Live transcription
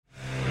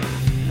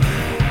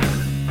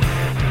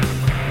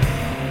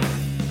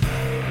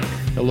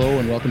Hello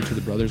and welcome to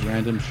the Brothers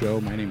Random Show.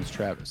 My name is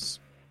Travis,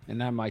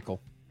 And I'm Michael.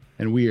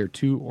 and we are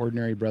two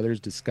ordinary brothers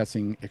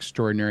discussing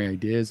extraordinary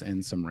ideas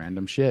and some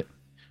random shit.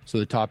 So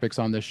the topics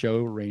on this show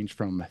range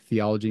from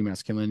theology,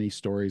 masculinity,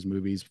 stories,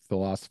 movies,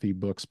 philosophy,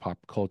 books, pop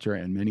culture,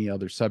 and many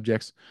other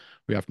subjects.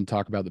 We often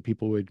talk about the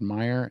people we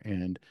admire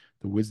and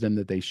the wisdom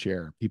that they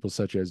share. People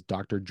such as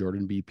Dr.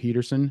 Jordan B.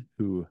 Peterson,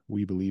 who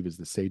we believe is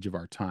the sage of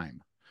our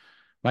time.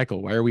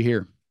 Michael, why are we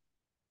here?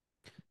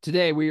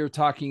 Today we are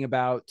talking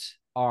about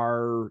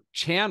our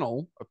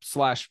channel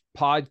slash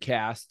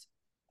podcast,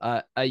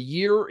 a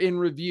year in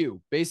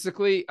review.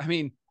 Basically, I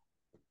mean,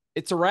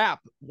 it's a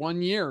wrap.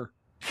 1 year.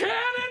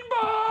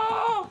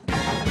 Cannonball!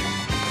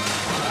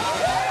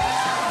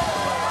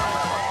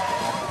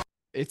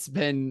 It's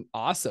been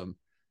awesome.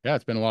 Yeah,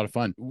 it's been a lot of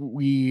fun.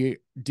 We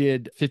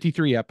did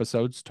 53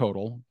 episodes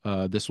total.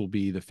 This will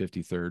be the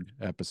 53rd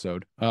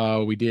episode.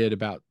 We did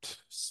about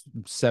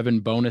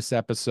 7 bonus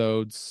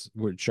episodes,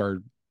 which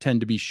tend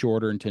to be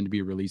shorter and tend to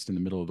be released in the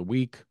middle of the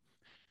week.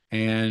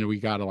 And we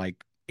got like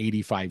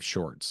 85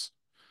 shorts.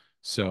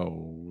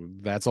 So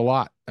that's a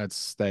lot.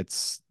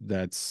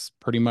 That's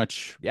pretty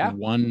much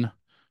one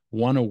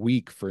a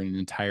week for an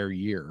entire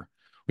year,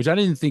 which I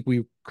didn't think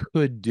we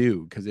could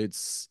do because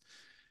it's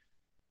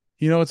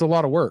a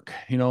lot of work.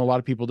 A lot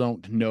of people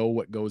don't know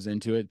what goes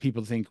into it.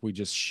 People think we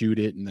just shoot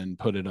it and then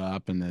put it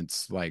up, and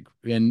it's like,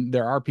 and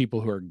there are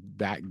people who are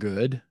that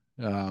good.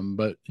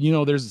 But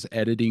there's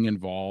editing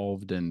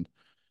involved, and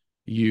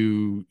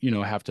you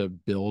have to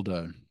build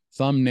a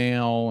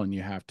thumbnail,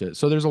 and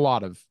so there's a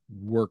lot of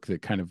work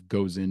that kind of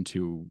goes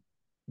into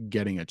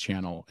getting a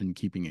channel and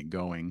keeping it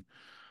going.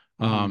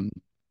 And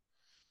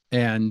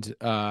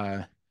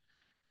I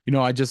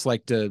just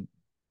like to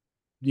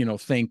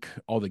thank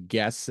all the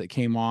guests that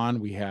came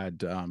on. We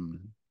had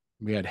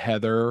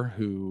Heather,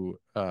 who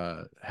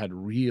had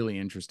really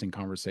interesting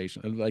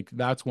conversation. Like,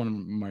 that's one of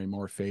my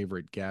more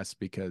favorite guests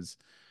because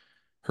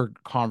her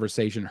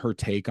conversation, her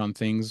take on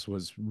things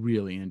was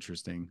really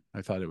interesting.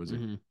 I thought it was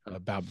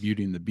about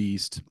Beauty and the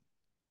Beast.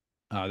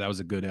 That was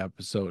a good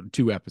episode.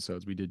 2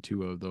 episodes. We did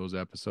 2 of those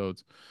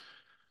episodes.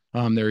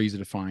 They're easy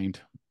to find.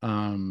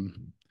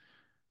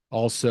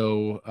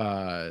 Also,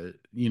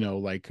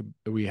 like,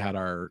 we had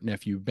our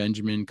nephew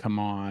Benjamin come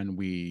on.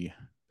 We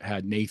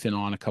had Nathan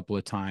on a couple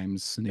of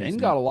times. Ben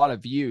got a lot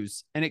of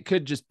views, and it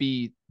could just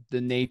be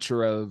the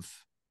nature of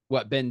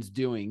what Ben's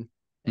doing,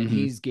 and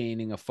he's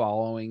gaining a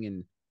following,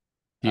 and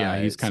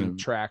he's kind of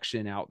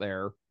traction out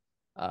there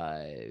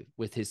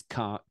with his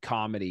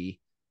comedy,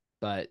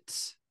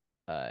 but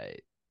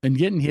and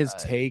getting his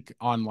take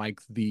on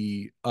like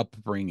the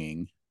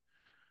upbringing.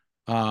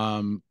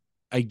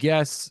 I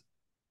guess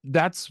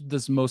that's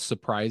the most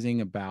surprising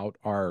about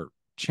our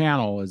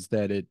channel is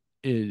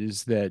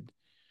that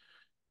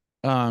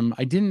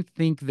I didn't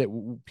think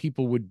that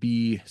people would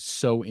be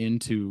so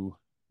into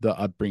the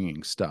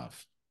upbringing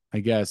stuff.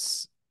 I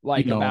guess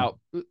about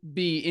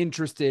be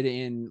interested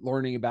in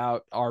learning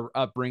about our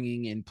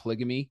upbringing in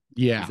polygamy.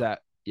 Yeah. Is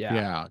that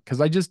Yeah.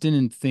 Because I just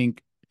didn't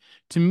think,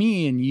 to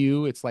me and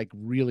you, it's like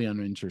really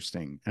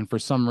uninteresting. And for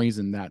some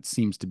reason, that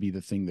seems to be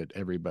the thing that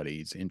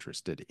everybody's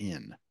interested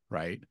in,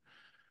 right?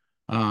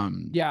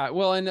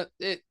 Well, and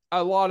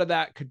a lot of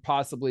that could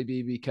possibly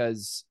be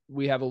because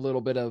we have a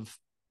little bit of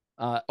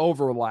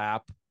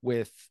overlap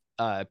with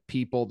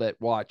people that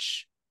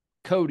watch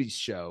Cody's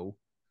show.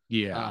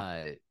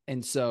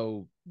 And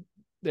so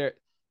there,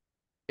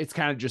 it's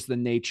kind of just the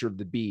nature of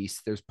the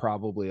beast. There's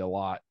probably a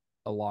lot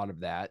of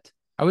that.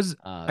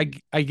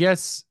 I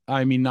guess,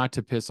 I mean, not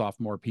to piss off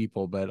more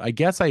people, but I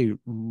guess I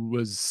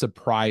was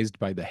surprised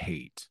by the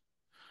hate.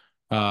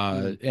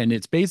 And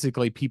it's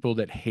basically people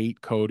that hate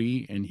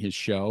Cody and his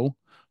show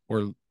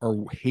or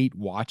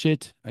watch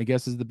it, I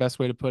guess is the best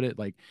way to put it.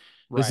 Like,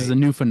 this is a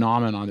new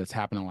phenomenon that's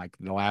happening like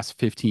the last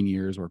 15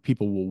 years where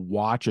people will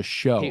watch a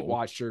show. Hate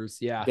watchers,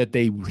 that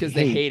they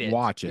hate it.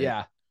 Watch it.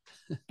 Yeah.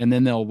 And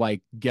then they'll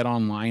like get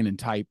online and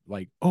type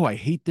like, oh, I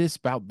hate this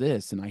about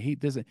this, and I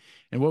hate this.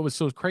 And what was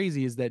so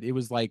crazy is that it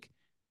was like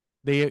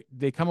they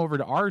come over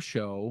to our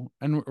show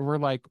and we're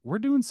like, we're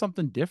doing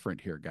something different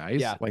here,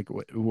 guys. Yeah. Like,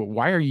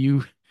 why are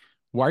you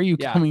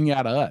coming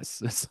at us?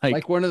 It's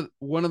like one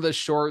of the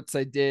shorts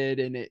I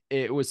did, and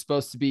it was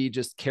supposed to be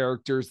just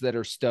characters that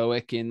are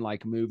stoic in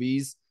like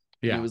movies.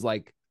 Yeah. And it was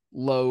like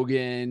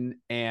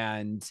Logan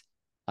and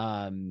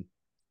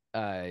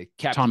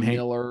Captain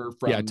Miller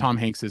from Tom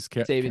Hanks's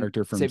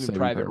character from Saving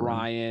Private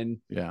Ryan.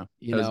 Yeah,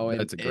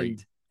 that's a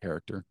great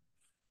character.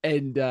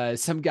 And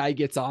some guy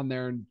gets on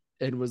there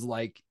and was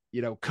like,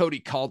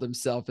 Cody called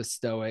himself a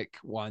stoic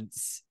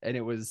once, and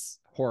it was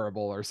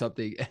horrible or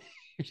something. And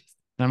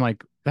I'm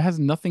like, that has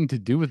nothing to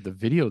do with the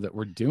video that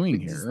we're doing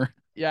here.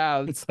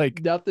 Yeah, it's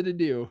like nothing to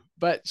do.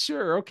 But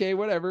sure, okay,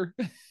 whatever.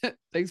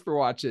 Thanks for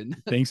watching.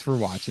 Thanks for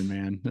watching,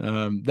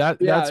 man.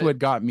 That's what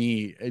got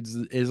me.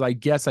 Is I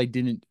guess I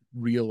didn't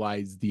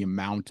realize the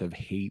amount of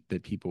hate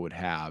that people would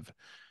have.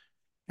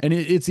 And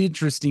it's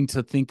interesting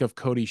to think of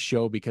Cody's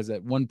show because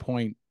at one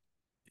point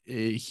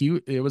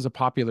it was a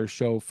popular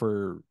show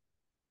for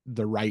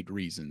the right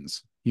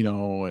reasons.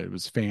 it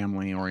was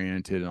family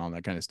oriented and all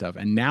that kind of stuff.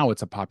 And now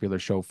it's a popular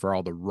show for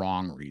all the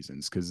wrong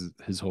reasons because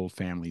his whole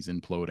family's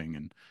imploding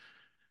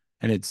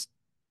and it's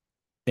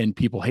and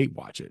people hate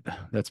watch it.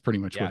 That's pretty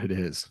much Yeah. what it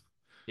is.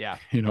 Yeah.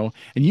 And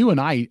you and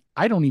I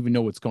don't even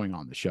know what's going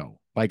on in the show.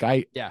 Like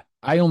Yeah.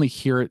 I only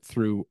hear it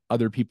through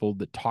other people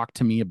that talk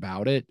to me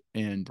about it,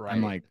 and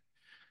I'm Right. like,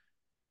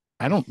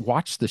 I don't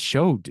watch the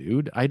show,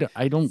 dude. I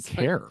don't It's like,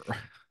 care.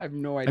 I have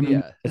no I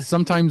mean, idea.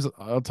 sometimes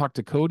I'll talk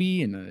to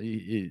Cody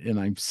and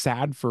I'm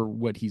sad for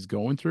what he's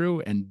going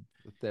through and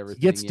With he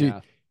everything. gets to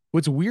Yeah.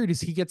 what's weird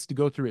is he gets to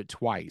go through it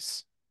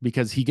twice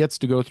because he gets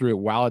to go through it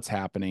while it's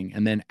happening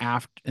and then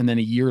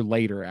a year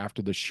later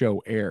after the show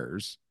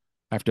airs,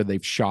 after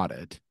they've shot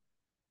it,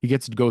 he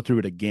gets to go through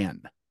it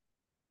again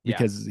Yeah.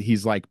 because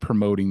he's like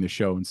promoting the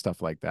show and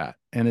stuff like that.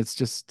 And it's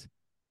just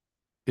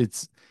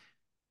it's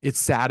it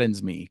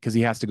saddens me because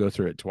he has to go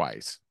through it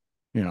twice,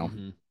 you know.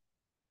 Mm-hmm.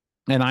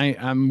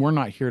 And we're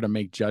not here to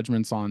make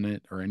judgments on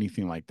it or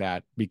anything like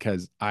that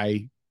because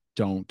I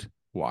don't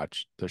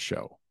watch the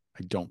show.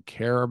 I don't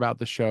care about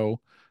the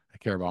show. I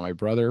care about my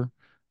brother,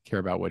 I care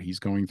about what he's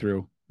going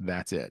through.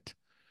 That's it.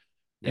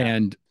 Yeah.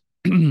 And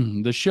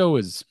the show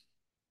is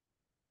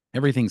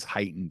everything's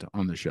heightened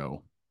on the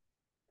show.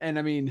 And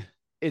I mean,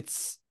 it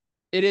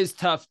is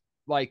tough,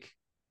 like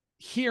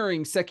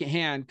hearing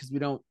secondhand because we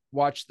don't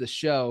watch the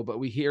show, but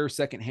we hear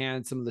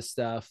secondhand some of the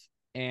stuff.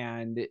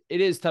 And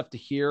it is tough to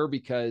hear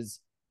because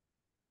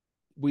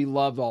we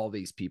love all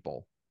these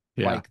people.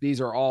 Yeah. Like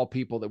these are all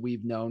people that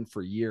we've known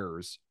for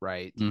years,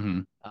 right?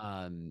 Hmm.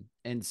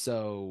 And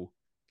so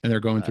And they're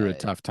going through a uh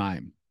tough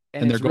time.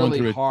 and And they're it's going really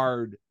through it.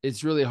 hard.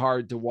 It's really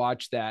hard to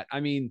watch that.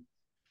 I mean,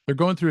 They're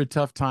going through a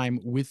tough time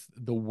with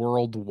the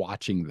world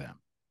watching them.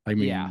 I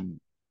yeah, mean,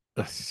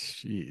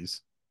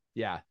 jeez.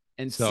 yeah.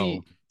 And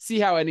So, see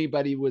how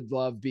anybody would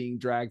love being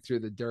dragged through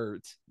the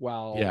dirt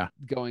while yeah.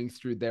 going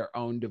through their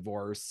own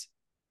divorce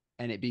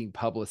and it being And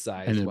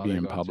publicized it while they're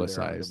being going through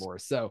their own publicized.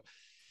 divorce. So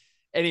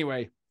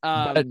anyway,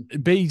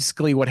 But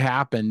basically, what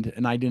happened,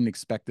 and I didn't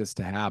expect this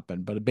to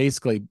happen, but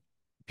basically,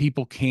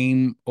 people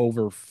came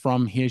over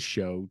from his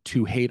show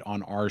to hate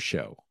on our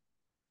show,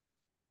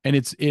 and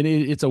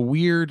it's a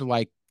weird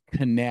like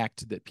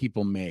connect that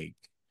people make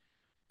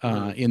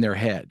uh-huh. in their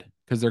head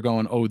because they're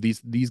going, "Oh,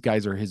 these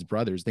guys are his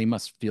brothers. They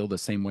must feel the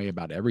same way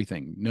about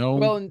everything." No,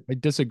 Well, and I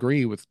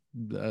disagree with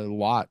a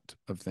lot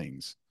of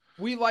things.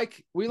 we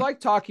like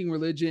talking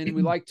religion.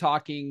 We like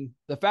talking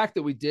the fact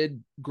that we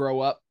did grow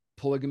up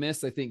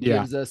polygamous, I think Yeah,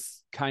 gives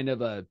us kind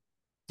of a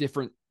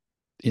different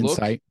look,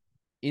 insight.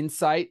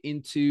 insight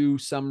into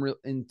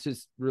into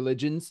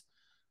religions.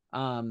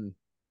 Um,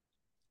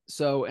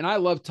 so and I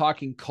love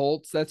talking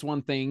cults. That's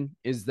one thing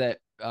is that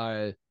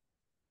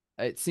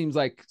it seems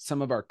like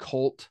some of our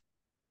cult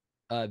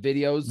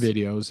videos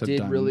Videos have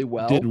did really did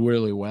well.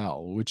 really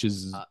well, which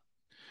is Uh,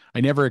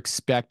 I never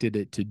expected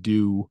it to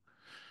do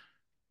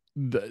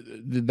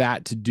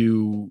that to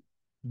do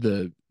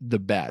the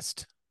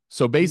best.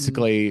 So mm-hmm,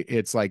 basically,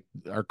 it's like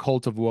our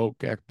Cult of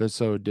Woke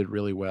episode did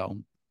really well,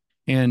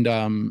 and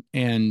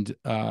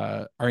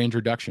our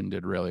introduction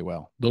did really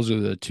well. Those are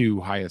the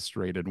two highest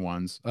rated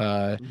ones.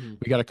 mm-hmm.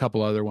 We got a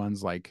couple other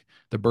ones like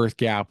the birth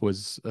gap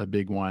was a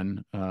big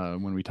one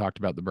when we talked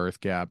about the birth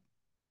gap.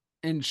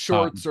 And Um,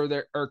 shorts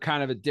are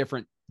kind of a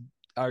different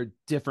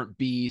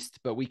beast,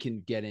 but we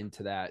can get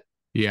into that.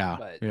 yeah,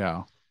 But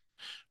yeah.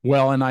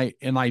 Well, and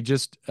I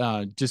just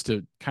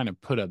to kind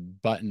of put a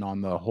button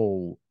on the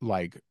whole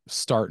like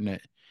starting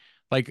it,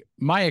 like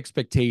my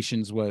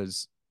expectations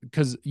was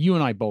because you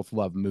and I both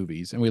love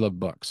movies and we love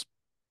books.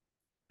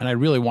 And I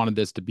really wanted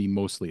this to be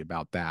mostly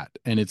about that.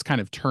 And it's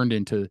kind of turned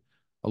into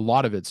a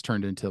lot of it's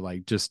turned into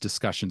like just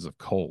discussions of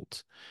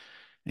cult.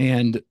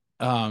 And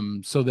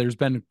so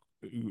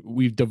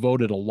we've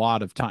devoted a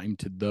lot of time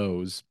to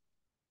those,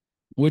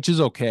 which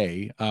is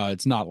okay.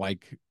 It's not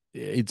like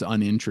it's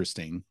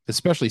uninteresting,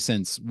 especially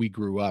since we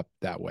grew up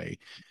that way.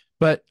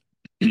 But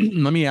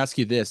let me ask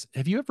you this.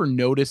 Have you ever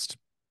noticed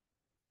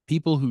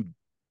people who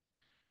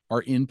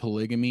are in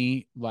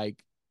polygamy,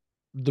 like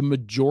the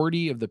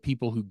majority of the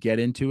people who get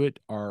into it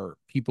are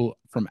people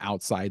from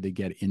outside that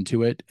get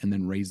into it and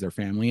then raise their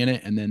family in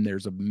it. And then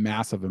there's a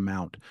massive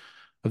amount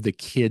of the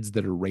kids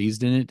that are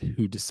raised in it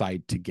who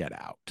decide to get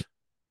out.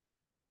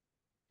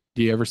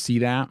 Do you ever see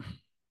that?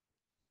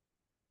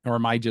 Or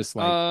am I just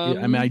like,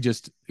 am I um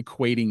just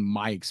equating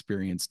my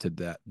experience to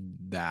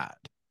that?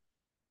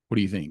 What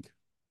do you think?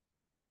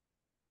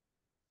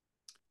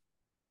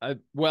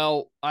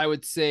 well, I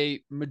would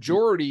say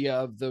majority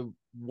of the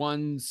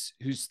ones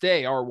who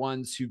stay are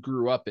ones who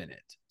grew up in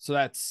it. So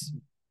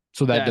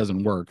So that that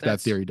doesn't work. That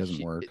that's theory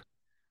doesn't work.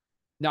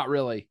 not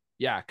really.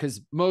 Yeah,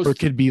 because Or it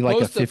could be like a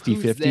most of 50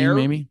 50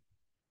 maybe.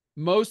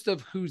 most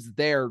of who's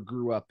there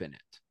grew up in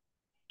it.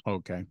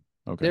 Okay.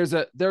 Okay.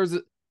 There's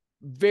a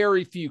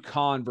very few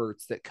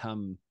converts that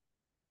come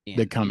That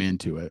in. come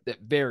into it. That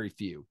very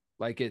few.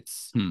 Like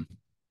it's Hmm.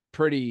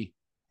 pretty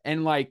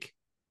and like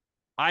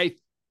I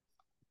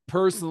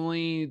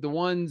personally the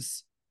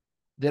ones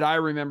that I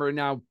remember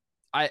now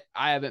I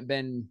haven't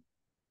been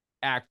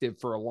active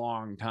for a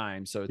long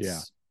time, so Yeah.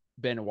 it's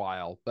been a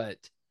while. But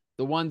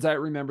the ones I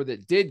remember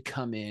that did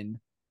come in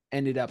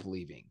ended up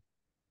leaving.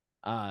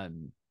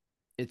 Um,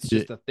 it's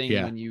just a thing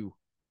Yeah. when you,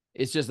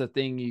 it's just a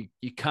thing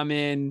you come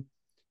in,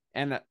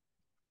 and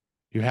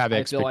You have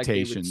I feel like they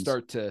would expectations.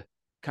 start to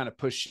kind of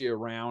push you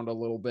around a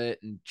little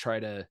bit and try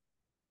to,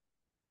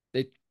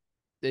 they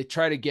they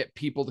try to get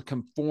people to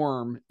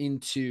conform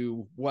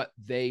into what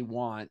they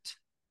want.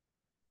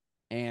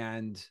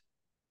 And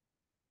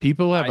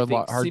People have I a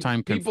lot think hard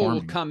time people will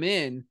conforming. come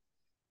in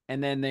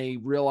and then they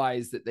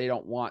realize that they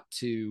don't want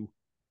to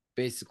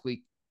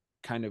basically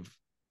kind of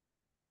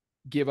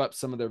give up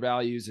some of their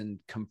values and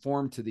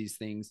conform to these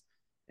things.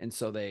 And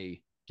so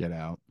they Get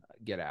out.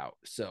 get out.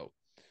 So,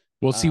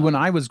 Well, see, when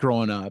um, I was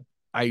growing up,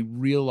 I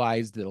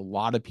realized that a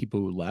lot of people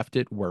who left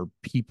it were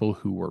people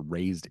who were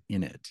raised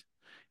in it.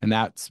 And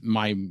that's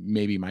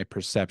maybe my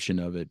perception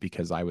of it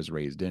because I was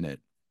raised in it.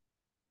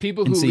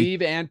 people And who see,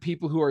 leave and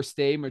people who are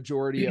stay,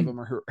 majority of them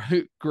are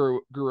who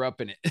grew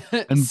up in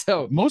it. and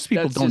So most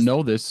people that's don't just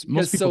know this.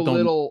 Most because people so don't.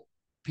 little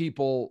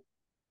people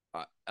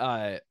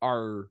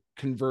are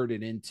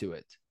converted into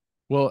it.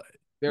 Well,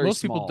 Very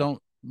most people small.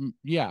 don't.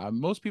 Yeah,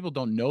 most people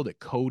don't know that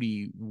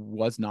Cody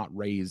was not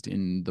raised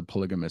in the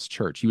polygamous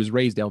church. He was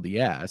raised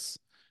LDS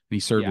and he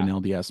served an Yeah.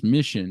 LDS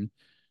mission,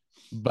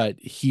 but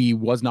he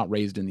was not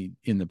raised in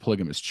the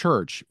polygamous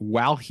church.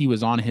 While he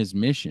was on his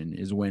mission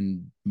is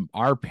when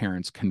our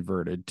parents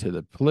converted to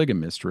the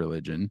polygamist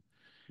religion,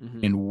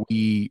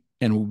 Mm-hmm.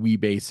 and we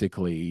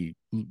basically,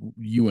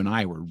 you and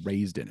I were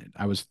raised in it.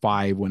 I was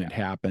 5 when Yeah. it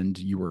happened.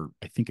 You were,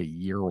 I think, a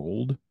year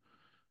old.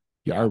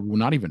 Yeah, Yeah. or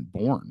not even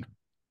born.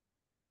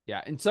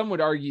 Yeah. And some would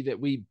argue that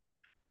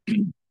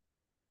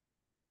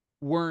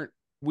weren't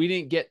we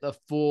didn't get the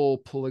full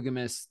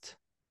polygamist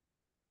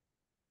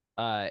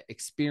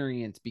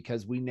experience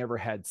because we never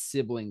had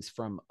siblings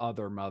from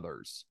other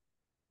mothers.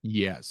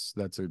 Yes,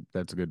 that's a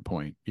good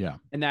point. Yeah.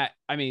 And that,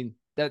 I mean,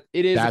 that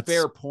it is a That's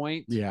fair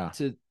point yeah,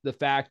 to the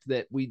fact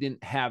that we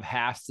didn't have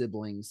half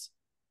siblings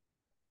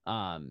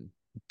um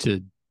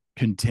to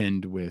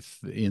contend with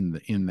in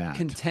that.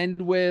 contend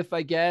with,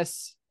 I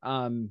guess.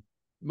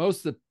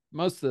 Most of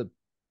the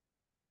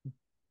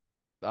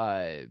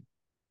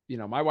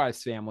my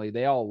wife's family,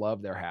 they all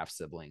love their half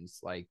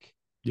siblings.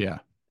 Yeah.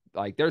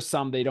 Like there's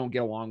some they don't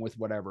get along with,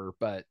 whatever,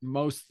 but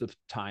most of the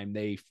time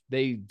they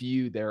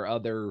view their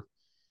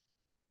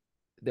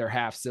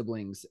half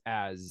siblings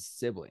as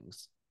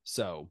siblings.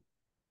 So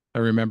I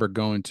remember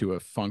going to a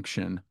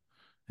function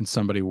and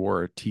somebody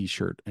wore a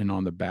t-shirt and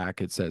on the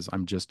back it says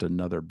I'm just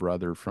another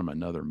brother from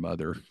another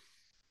mother.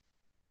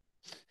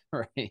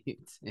 right.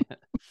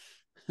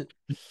 Yeah.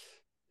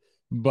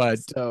 But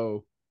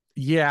So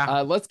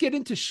yeah. let's get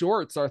into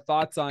shorts, our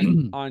thoughts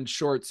on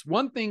shorts.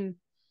 One thing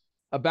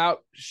about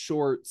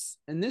shorts,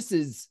 and this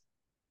is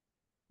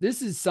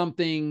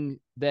something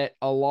that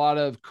a lot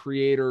of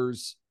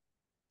creators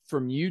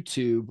from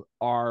YouTube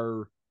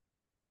are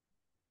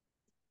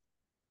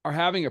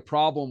having a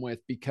problem with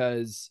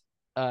because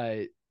uh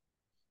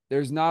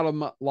there's not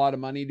a lot of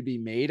money to be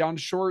made on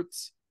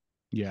shorts,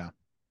 Yeah.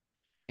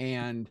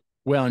 and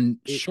Well, and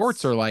shorts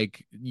it's are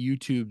like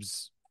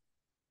YouTube's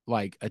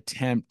like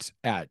attempt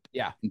at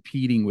yeah,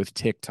 competing with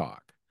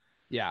TikTok.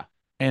 yeah,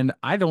 And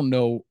I don't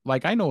know,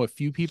 like I know a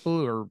few people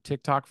who are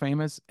TikTok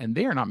famous and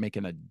they are not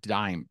making a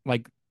dime.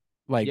 Like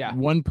yeah,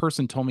 one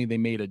person told me they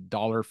made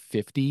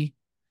 $1.50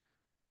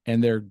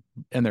 and their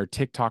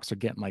TikToks are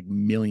getting like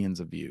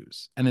millions of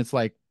views. And it's yeah.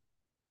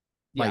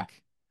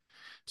 like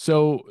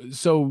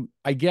so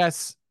I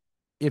guess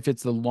if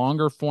it's the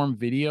longer form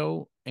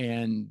video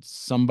and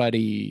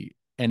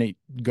it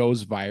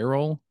goes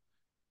viral,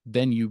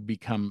 then you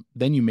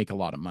make a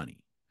lot of money.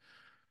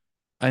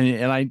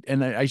 And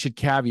I should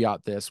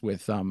caveat this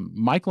with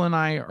Michael and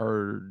I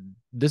are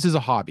this is a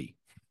hobby.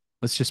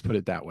 Let's just put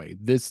it that way.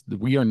 This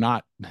we are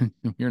not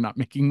we are not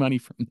making money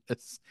from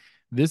this.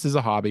 This is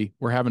a hobby.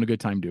 We're having a good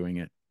time doing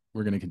it.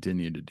 We're going to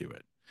continue to do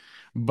it.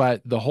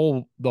 But the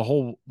whole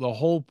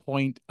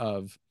point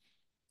of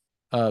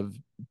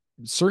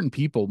certain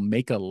people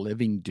make a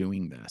living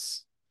doing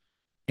this,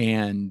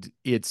 and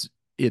it's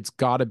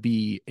got to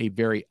be a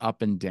very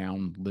up and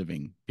down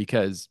living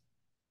because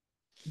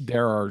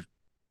there are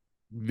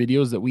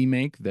videos that we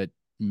make that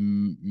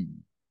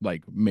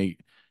like may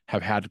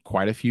have had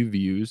quite a few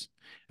views,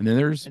 and then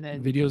there's And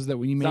then videos that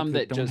we make some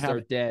that that don't just are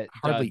have dead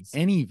hardly duds.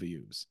 any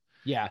views.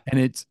 Yeah, And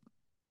it's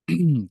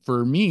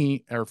for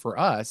me or for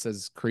us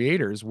as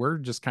creators, we're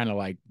just kind of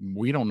like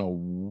we don't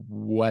know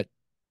what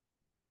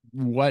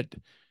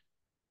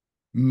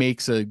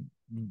makes a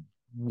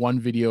one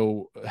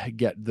video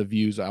get the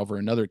views over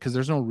another because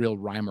there's no real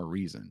rhyme or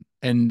reason.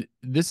 And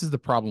this is the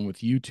problem with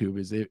YouTube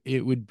is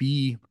it would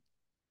be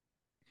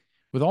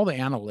with all the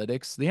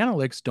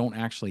analytics don't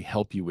actually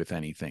help you with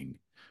anything.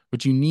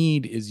 What you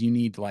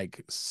need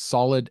like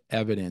solid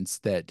evidence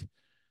that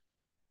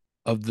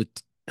of the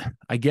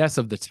I guess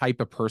of the type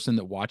of person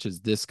that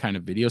watches this kind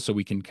of video so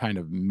we can kind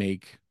of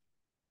make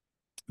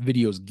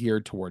videos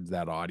geared towards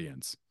that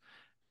audience.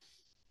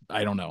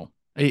 I don't know.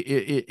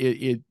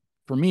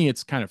 for me,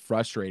 it's kind of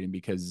frustrating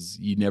because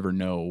you never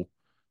know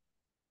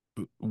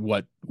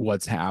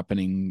what's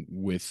happening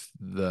with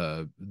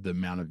the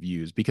amount of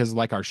views, because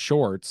like our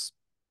shorts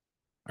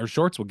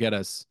will get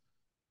us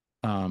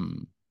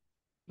um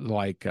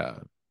like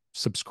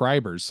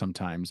subscribers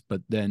sometimes,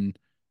 but then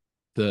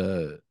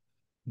the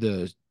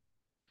the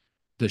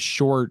the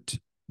short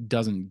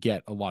doesn't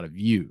get a lot of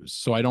views.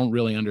 So I don't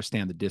really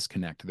understand the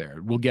disconnect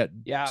there. We'll get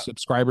Yeah.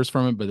 subscribers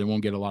from it, but it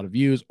won't get a lot of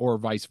views, or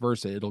vice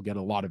versa. It'll get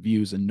a lot of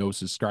views and no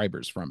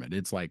subscribers from it.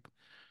 It's like,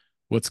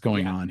 what's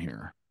going Yeah. on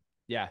here?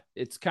 Yeah.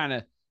 It's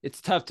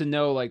tough to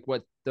know like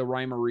what the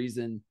rhyme or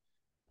reason.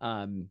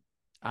 Um,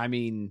 I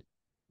mean,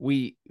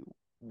 we,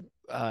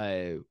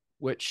 uh,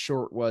 what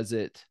short was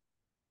it?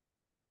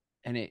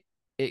 And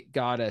it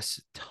got us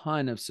a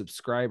ton of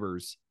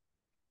subscribers.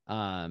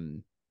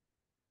 Um,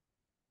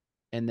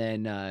 and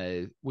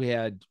then we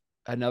had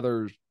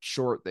another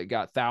short that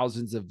got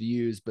thousands of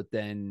views, but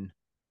then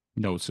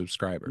No no,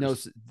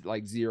 subscribers.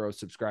 like zero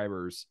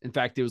subscribers. In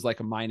fact, it was like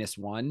a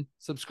 -1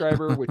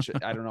 subscriber, which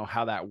I don't know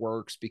how that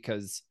works,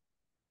 because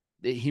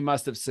he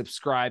must have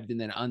subscribed and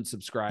then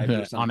unsubscribed or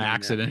On something, and that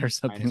accident or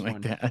something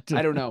like -1. that.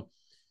 I don't know,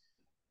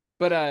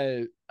 but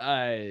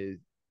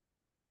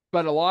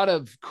but a lot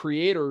of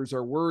creators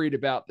are worried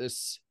about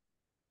this,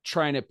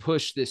 trying to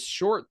push this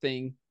short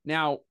thing.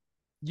 Now,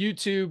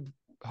 YouTube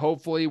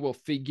hopefully will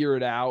figure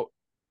it out,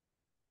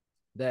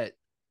 that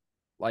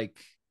like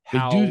they do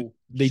how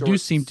they do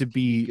seem shorts to can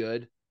be be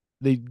good.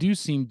 they do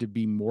seem to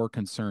be more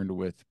concerned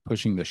with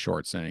pushing the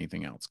shorts than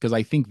anything else, because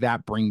I think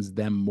that brings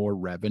them more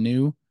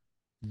revenue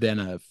than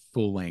a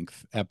full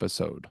length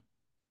episode.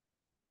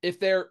 If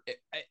they're,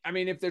 I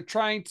mean, if they're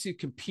trying to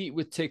compete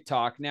with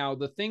TikTok. Now,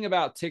 the thing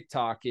about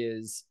TikTok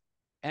is,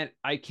 and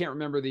I can't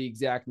remember the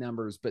exact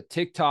numbers, but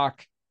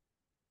TikTok,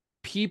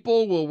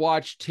 people will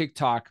watch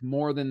TikTok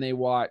more than they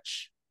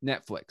watch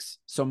Netflix.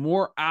 So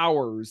more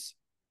hours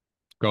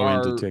Go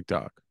into are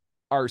TikTok.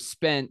 are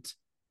spent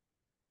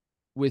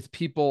with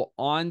people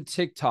on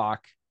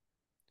TikTok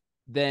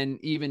than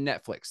even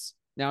Netflix.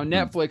 Now, Mhm.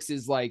 Netflix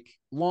is like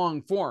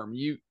long form.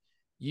 You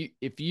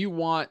if you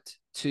want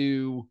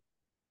to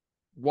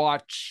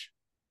watch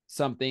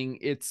something,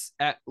 it's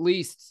at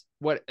least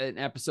what an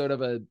episode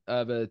of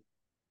a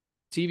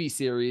TV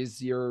series,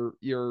 your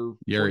You're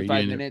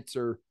 45 you know, minutes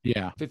or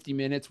yeah. 50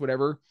 minutes,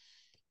 whatever.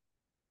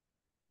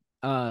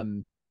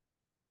 Um,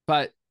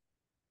 but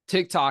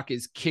TikTok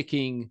is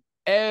kicking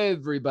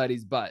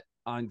everybody's butt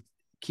on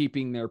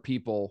keeping their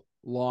people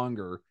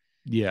longer.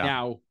 Yeah.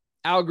 Now,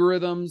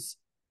 algorithms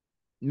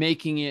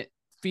making it,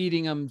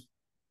 feeding them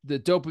the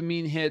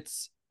dopamine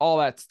hits, all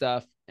that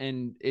stuff.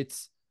 And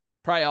it's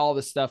probably all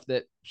the stuff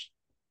that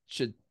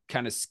should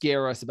kind of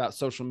scare us about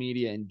social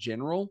media in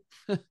general.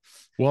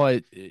 Well,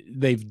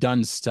 they've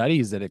done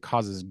studies that it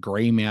causes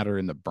gray matter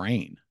in the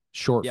brain,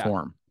 short Yeah.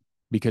 form,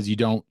 because you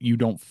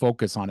don't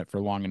focus on it for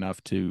long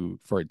enough to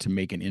for it to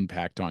make an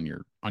impact on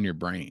your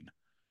brain.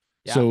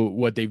 Yeah. So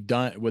what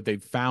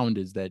they've found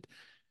is that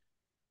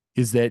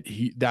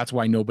that's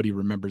why nobody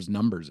remembers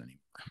numbers anymore.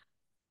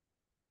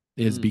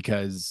 Is Mm.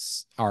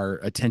 because our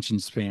attention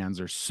spans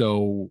are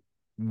so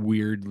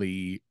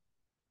weirdly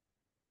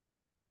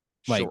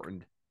like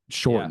Shortened. Yeah.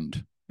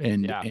 shortened,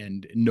 and Yeah.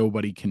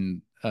 nobody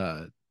can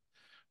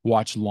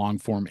watch long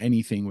form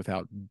anything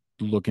without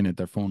looking at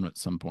their phone at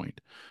some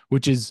point,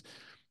 which is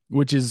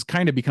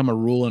kind of become a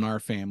rule in our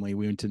family.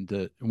 We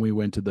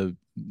went to the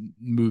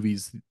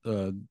movies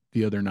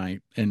the other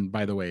night, and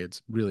by the way,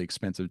 it's really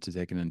expensive to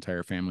take an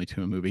entire family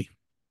to a movie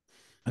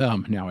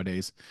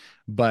nowadays.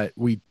 But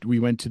we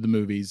went to the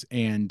movies,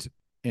 and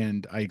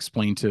I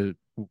explained to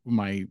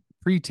my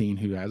preteen,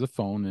 who has a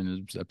phone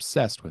and is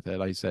obsessed with it.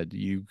 I said,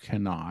 you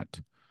cannot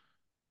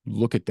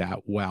look at that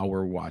while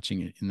we're watching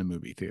it in the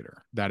movie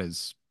theater. That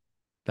is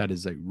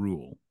a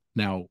rule.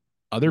 Now,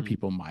 other Mm.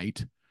 people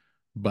might,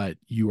 but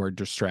you are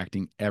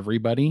distracting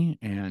everybody,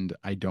 and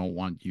I don't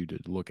want you to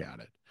look at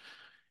it.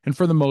 And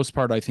for the most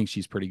part, I think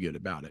she's pretty good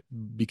about it,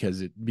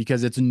 because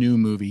it's a new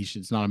movie.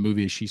 It's not a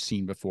movie she's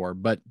seen before.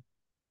 But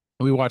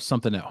we watched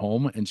something at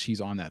home, and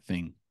she's on that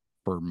thing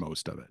for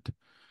most of it.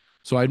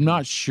 So I'm Mm.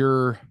 not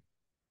sure.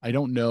 I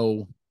don't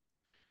know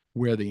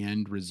where the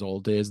end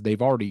result is.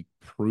 They've already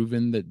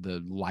proven that the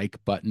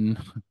like button,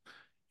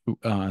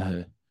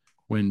 uh,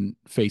 when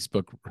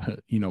Facebook,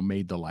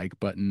 made the like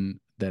button,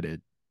 that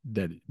it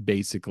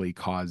basically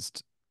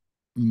caused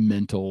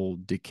mental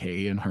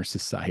decay in our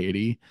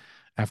society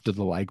after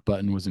the like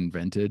button was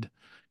invented.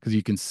 Because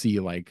you can see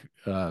like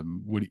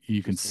what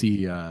you can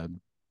Interesting.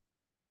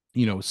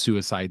 see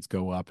suicides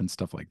go up and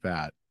stuff like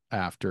that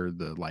after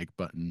the like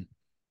button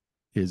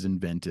is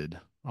invented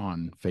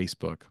on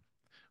Facebook,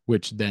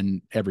 which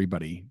then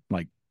everybody,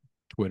 like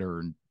Twitter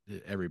and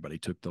everybody,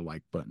 took the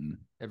like button.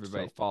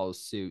 Everybody So follows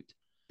suit.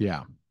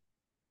 yeah.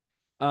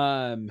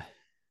 Um,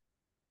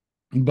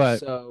 but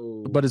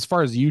so but as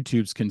far as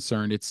YouTube's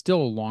concerned, it's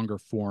still a longer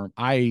form.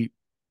 I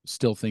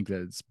still think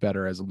that it's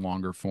better as a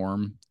longer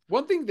form.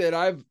 one thing that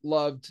I've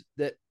loved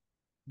that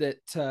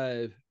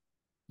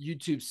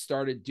YouTube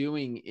started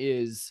doing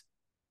is,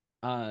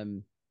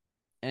 um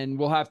and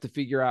we'll have to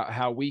figure out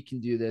how we can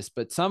do this,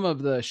 but some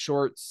of the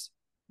shorts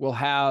will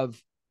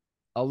have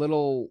a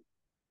little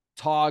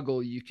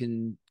toggle you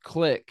can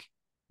click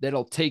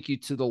that'll take you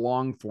to the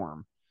long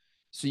form.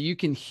 So you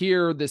can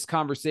hear this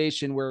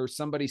conversation where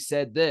somebody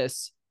said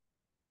this,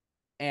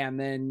 and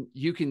then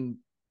you can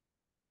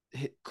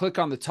click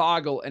on the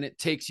toggle and it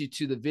takes you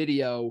to the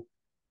video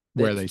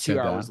Where that's they 2 said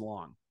that. hours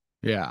long.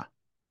 Yeah.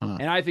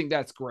 And I think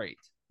that's great.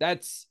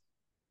 That's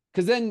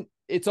because then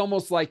it's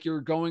almost like you're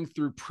going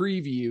through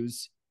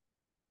previews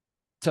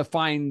to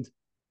find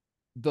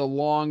the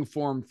long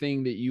form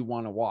thing that you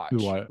want to watch,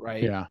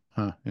 right? Yeah.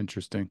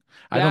 Interesting.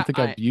 I don't That think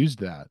I've I used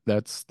that.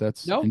 That's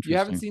No, you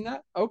haven't interesting. seen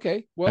that? Okay.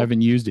 I Well,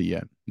 haven't used it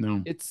yet.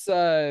 No. it's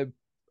uh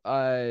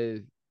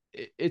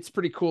it's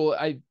pretty cool.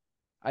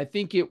 I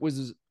think it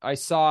was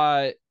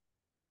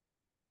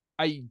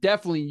I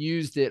definitely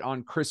used it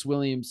on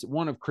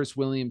one of Chris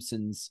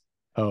Williamson's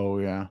Oh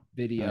yeah.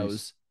 Nice.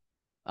 videos.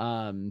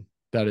 Um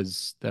That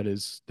is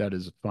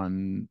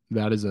fun.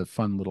 That is a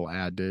fun little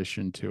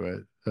addition to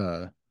it.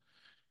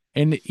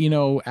 And you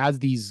know, as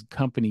these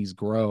companies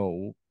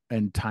grow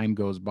and time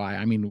goes by,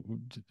 I mean,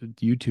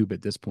 YouTube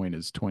at this point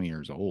is 20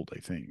 years old, I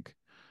think.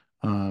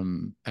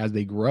 As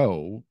they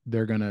grow,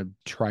 they're gonna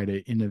try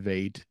to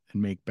innovate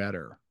and make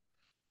better.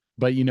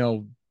 But you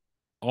know,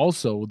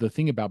 also the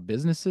thing about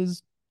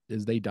businesses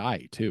is they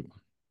die too.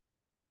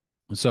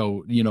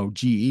 So, you know,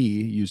 GE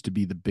used to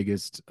be the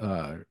biggest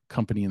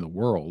company in the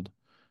world,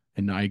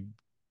 and I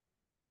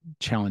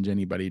challenge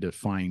anybody to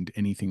find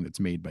anything that's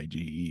made by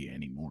GE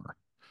anymore.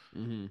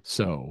 mm-hmm.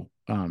 So,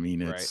 I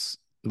mean, Right. it's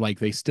like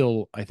I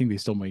think they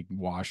still make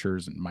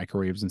washers and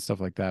microwaves and stuff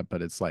like that,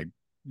 but it's like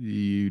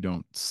you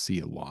don't see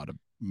a lot of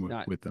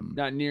Not with them.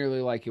 not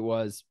nearly like it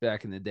was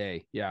back in the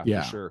day. Yeah, for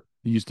Yeah. sure.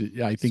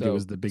 I think it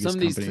was So the biggest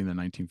company in the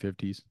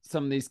 1950s.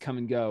 some of these come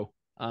and go.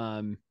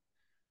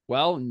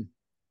 Well,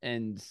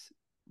 and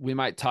we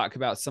might talk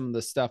about some of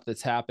the stuff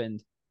that's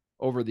happened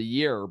over the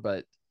year,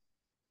 but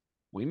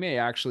we may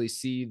actually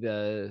see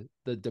the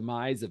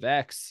demise of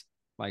X.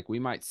 Like we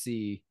might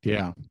see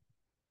Yeah.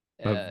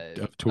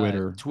 Of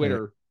Twitter.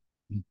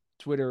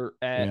 Twitter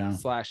Yeah.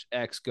 slash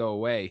X go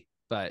away,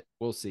 but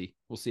we'll see.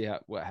 We'll see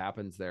what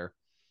happens there.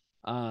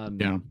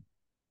 Yeah.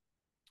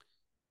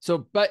 So,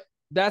 but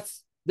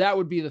that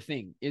would be the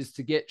thing, is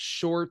to get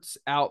shorts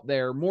out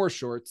there, more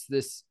shorts.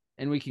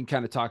 And we can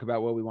kind of talk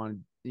about what we want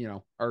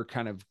to, our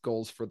kind of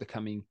goals for the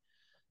coming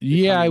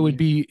Yeah, year. it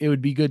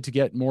would be good to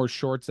get more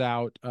shorts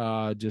out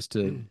just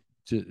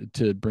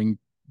to bring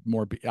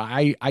more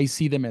I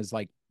see them as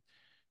like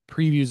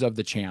previews of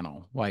the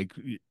channel. Like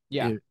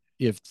Yeah.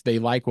 if they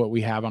like what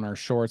we have on our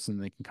shorts, then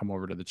they can come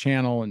over to the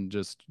channel and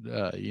just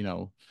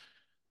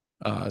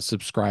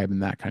subscribe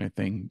and that kind of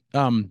thing.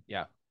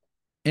 Yeah.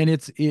 And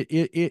it's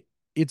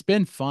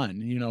been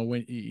fun,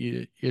 when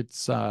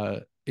it's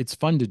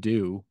fun to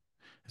do.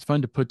 It's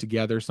fun to put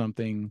together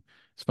something.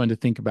 It's fun to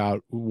think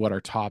about what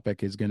our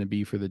topic is going to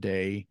be for the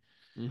day,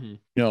 Mm-hmm.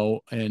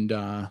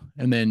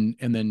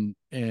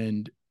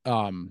 and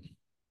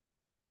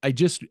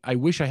I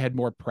wish I had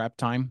more prep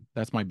time.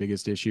 That's my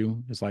biggest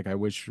issue. It's like I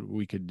wish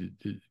we could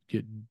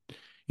get,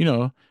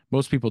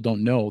 most people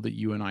don't know that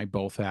you and I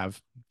both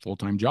have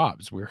full-time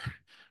jobs.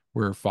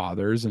 We're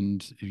fathers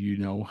and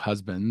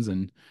husbands,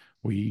 and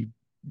we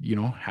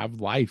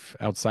have life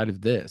outside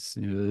of this.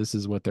 This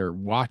is what they're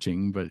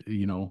watching, but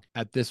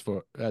at this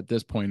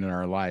point in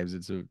our lives,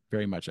 it's a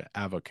very much an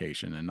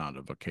avocation and not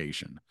a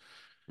vocation.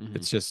 Mm-hmm.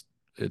 It's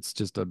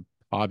just a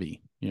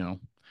hobby.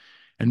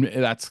 And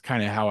that's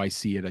kind of how I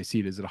see it. I see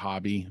it as a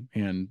hobby,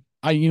 and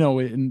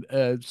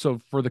so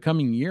for the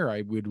coming year,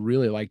 I would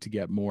really like to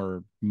get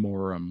more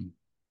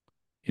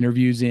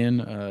interviews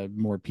in,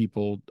 more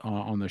people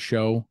on the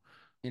show.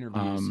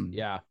 Interviews. Um,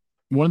 Yeah.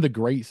 One of the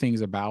great things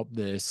about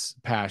this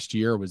past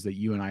year was that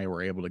you and I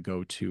were able to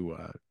go to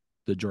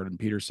the Jordan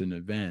Peterson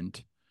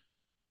event,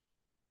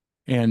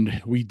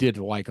 and we did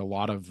like a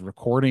lot of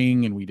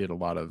recording, and we did a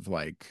lot of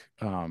like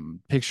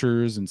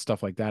pictures and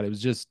stuff like that.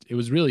 It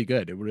was really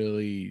good.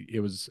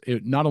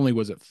 It not only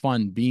was it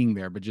fun being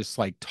there, but just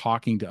like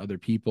talking to other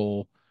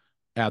people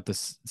at the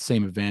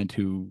same event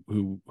who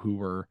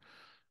were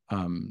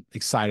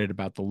excited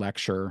about the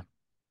lecture.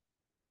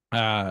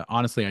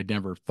 Honestly, I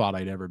never thought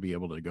I'd ever be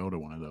able to go to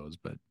one of those,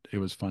 but it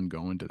was fun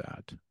going to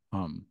that.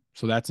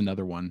 So that's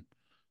another one,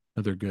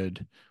 another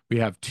good. We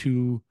have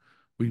two.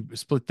 We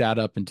split that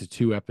up into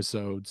two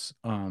episodes.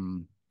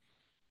 That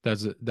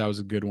was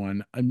a good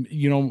one.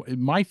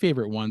 My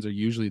favorite ones are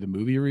usually the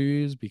movie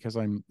reviews because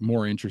I'm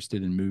more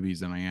interested in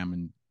movies than I am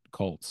in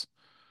cults.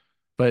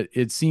 But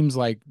it seems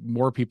like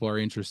more people are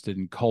interested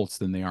in cults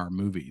than they are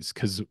movies,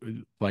 because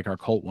like our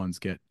cult ones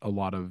get a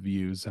lot of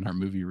views and our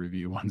movie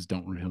review ones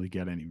don't really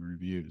get any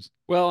reviews.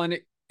 Well, and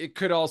it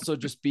could also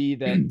just be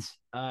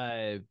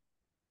that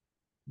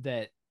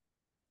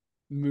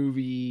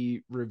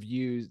movie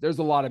reviews. There's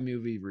a lot of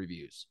movie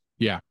reviews.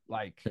 Yeah.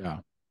 Like, Yeah.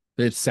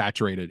 It's just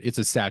saturated. It's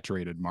a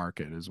saturated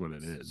market is what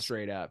it is.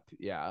 straight up.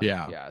 Yeah.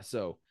 Yeah. Yeah.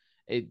 So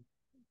it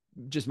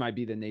just might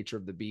be the nature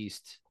of the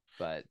beast,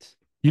 but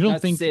You don't not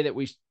to think say that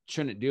we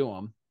shouldn't do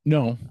them.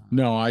 No,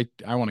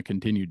 I want to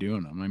continue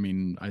doing them. I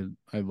mean,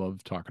 I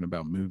love talking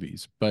about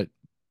movies, but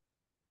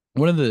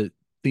one of the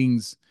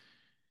things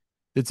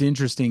that's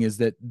interesting is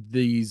that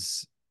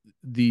these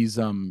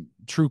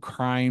true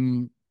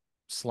crime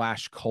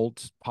slash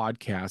cult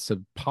podcasts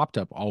have popped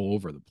up all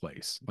over the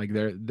place. Like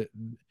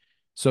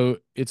so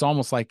it's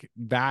almost like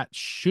that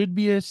should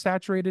be a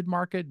saturated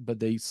market,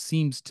 but it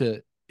seems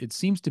to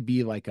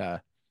be uh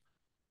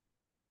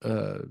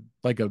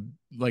like a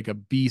like a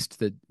beast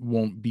that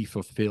won't be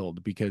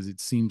fulfilled because it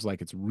seems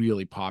like it's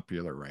really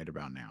popular right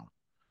about now.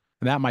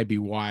 And that might be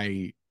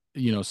why,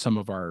 some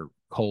of our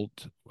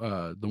cult,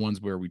 the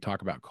ones where we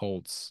talk about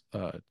cults,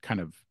 kind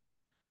of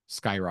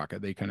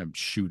skyrocket. They kind of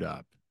shoot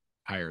up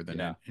higher than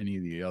Yeah. any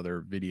of the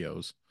other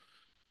videos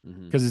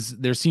Mm-hmm. because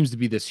there seems to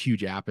be this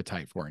huge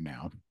appetite for it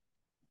now.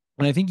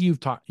 And I think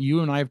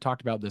you and I have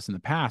talked about this in the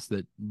past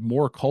that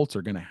more cults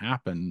are going to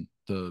happen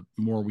the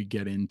more we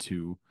get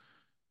into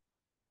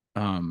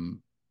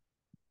um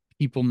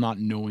people not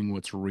knowing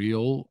what's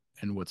real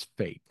and what's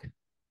fake.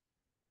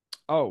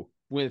 Oh,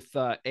 with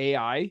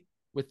AI,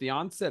 with the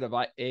onset of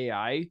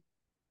AI,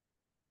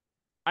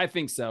 I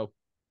think so.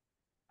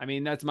 I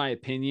mean, that's my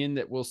opinion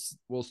that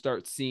we'll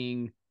start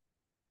seeing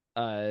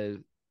uh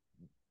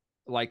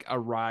like a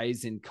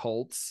rise in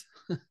cults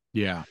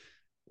Yeah.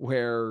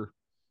 where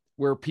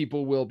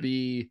people will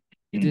be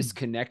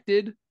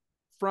disconnected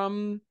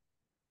from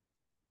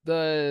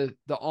the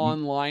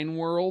online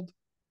world.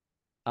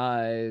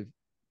 Uh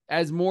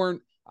as more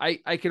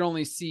I can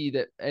only see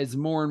that as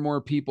more and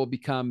more people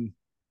become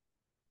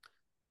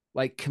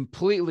like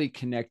completely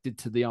connected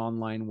to the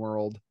online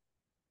world,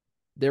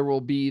 there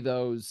will be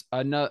those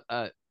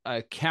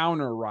a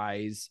counter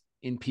rise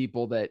in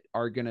people that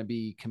are going to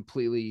be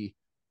completely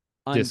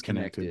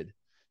Disconnected.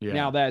 unconnected.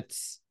 Now Yeah.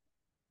 that's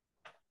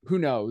who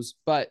knows,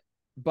 but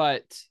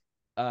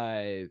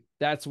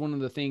that's one of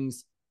the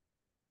things.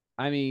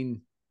 I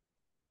mean,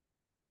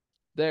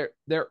 there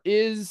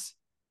is.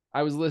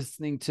 I was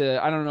listening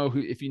to, I don't know who,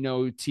 if you know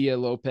who Tia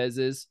Lopez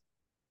is.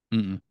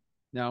 Mm-mm.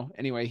 No,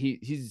 anyway,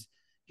 he's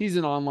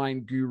an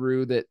online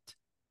guru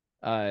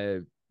uh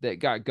that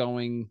got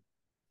going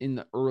in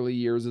the early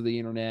years of the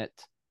internet.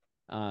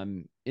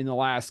 In the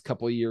last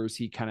couple of years,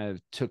 he kind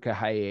of took a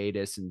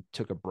hiatus and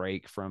took a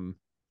break from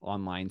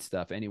online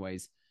stuff.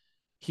 Anyways,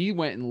 he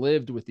went and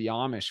lived with the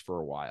Amish for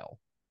a while.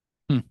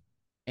 Hmm.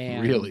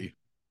 And Really?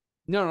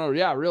 no,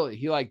 yeah, really.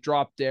 He like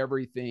dropped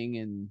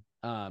everything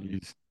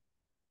Jeez.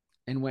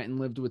 and went and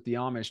lived with the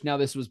Amish. Now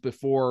this was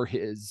before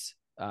his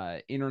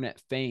internet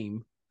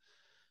fame,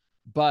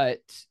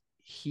 but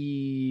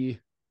he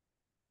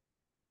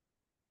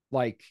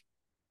like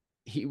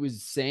he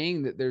was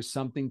saying that there's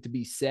something to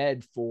be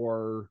said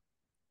for,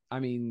 I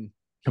mean,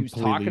 he was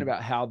talking Completely.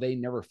 about how they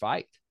never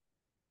fight.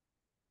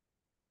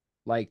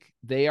 Like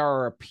they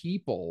are a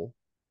people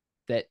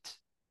that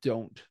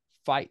don't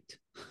fight.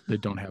 They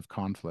don't have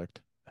conflict.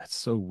 That's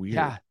so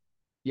Yeah. weird.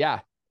 Yeah.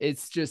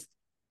 It's just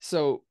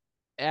so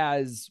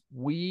as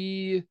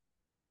we,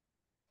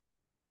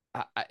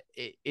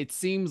 it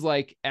seems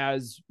like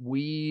as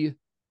we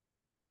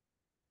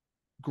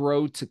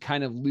grow to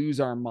kind of lose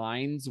our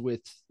minds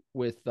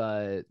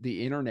the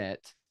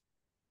internet,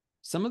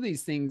 some of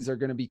these things are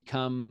going to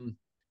become,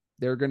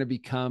 they're going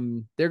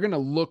to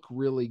look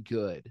really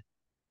good,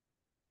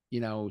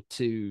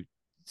 to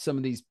some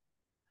of these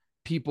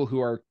people who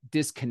are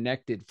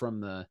disconnected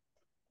from the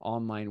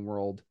online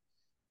world.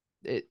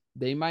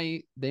 They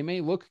may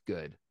look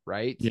good,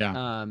 right?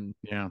 Yeah.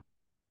 Yeah.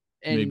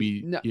 And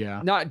Maybe.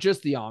 Yeah. not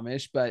just the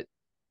Amish, but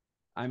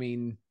I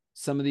mean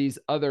some of these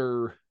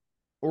other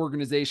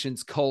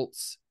organizations,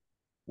 cults,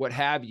 what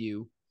have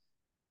you,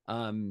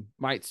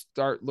 might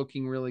start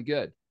looking really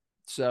good.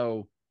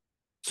 So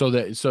So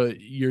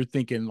you're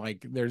thinking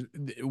like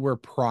we're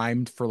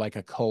primed for like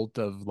a cult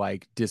of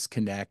like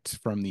disconnect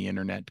from the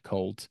internet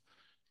cult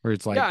where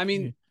it's yeah, like I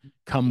mean,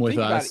 come with think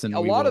about it. us and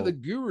A we lot of the will.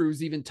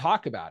 gurus even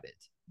talk about it.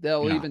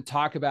 They'll Yeah, even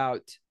talk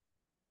about,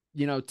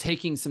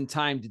 taking some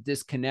time to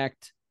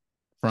disconnect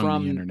from the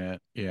from internet.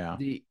 Yeah.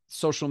 the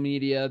social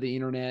media, the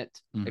internet,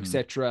 Hmm.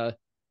 etc.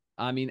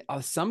 I mean,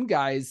 some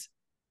guys,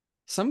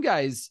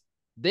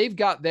 they've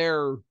got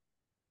their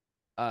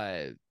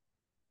uh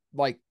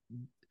like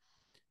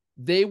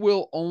they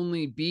will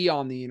only be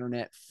on the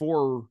internet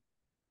for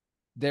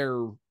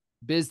their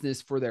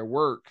business, for their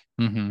work,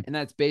 Hmm. and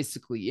that's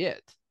basically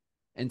it.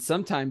 And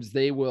sometimes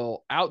they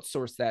will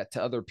outsource that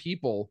to other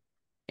people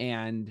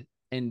and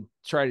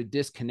try to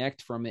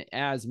disconnect from it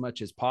as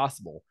much as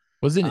possible.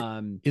 Wasn't it?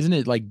 um Isn't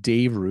it like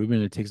Dave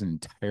Rubin? It takes an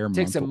entire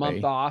Takes month a month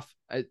away. off.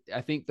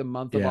 I think the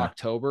month of Yeah.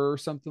 October or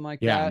something like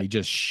Yeah, and he that.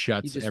 just He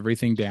shuts just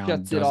everything down.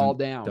 shuts it all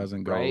Doesn't down,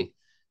 doesn't right?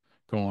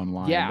 go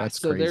online. Yeah. That's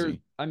So there,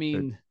 crazy. I There,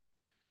 mean,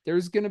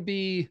 there's gonna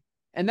be,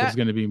 and there's that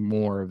going to be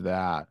more of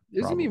that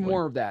there's gonna be probably.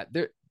 more of that.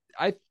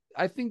 I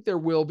I think there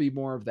will be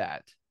more of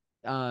that.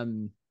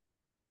 Um,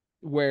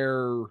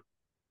 where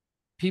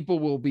people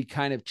will be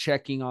kind of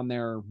checking on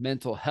their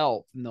mental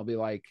health and they'll be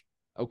like,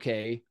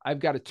 okay, I've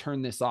got to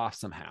turn this off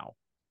somehow.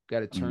 Got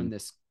to turn Mhm.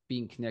 this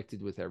being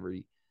connected with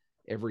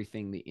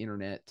everything, the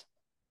internet.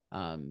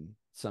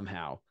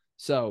 somehow.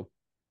 So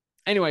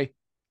anyway,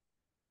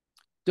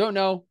 don't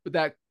know, but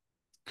that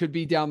could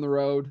be down the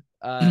road.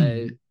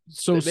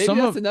 So Maybe some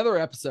that's of another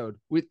episode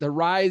with the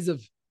rise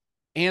of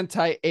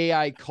anti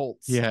AI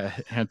cults. yeah,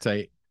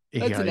 anti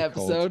That's an AI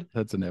cult. episode.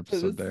 That's an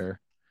episode there.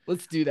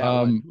 Let's do that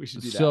one. We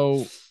should do that.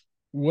 So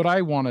what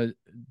I want to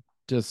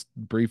just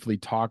briefly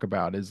talk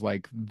about is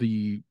like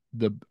the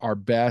our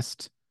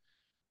best,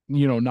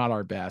 not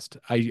our best.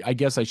 I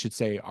guess I should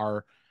say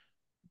our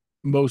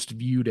most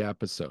viewed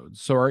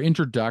episodes. So our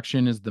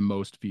introduction is the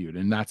most viewed,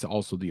 and that's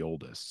also the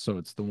oldest. So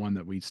it's the one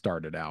that we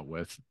started out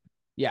with.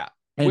 Yeah,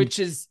 And which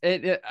is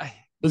it, let's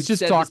we've just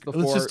said talk. this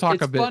Let's just before. talk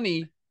It's a bit.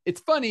 funny.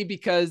 It's funny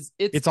because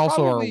it's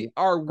Also probably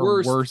our our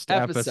worst worst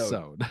episode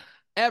episode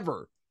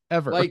ever.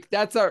 ever. Like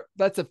that's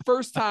the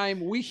first time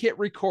we hit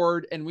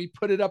record and we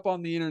put it up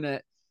on the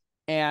internet,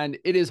 and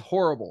it is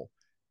horrible.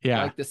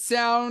 Yeah. Like the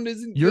sound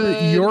isn't You're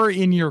good. you're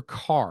in your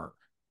car.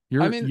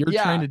 I'm in, You're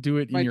trying yeah, to do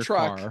it in my your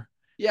truck. car,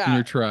 in Yeah,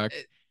 your truck,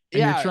 and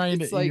yeah.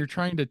 It's you're like,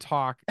 trying to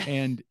talk,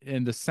 and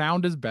the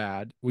sound is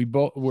bad. We're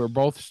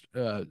both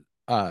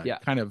yeah,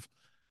 kind of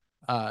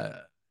uh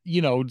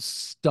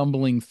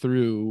stumbling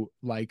through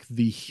like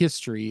the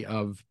history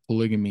of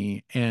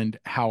polygamy and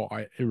how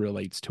it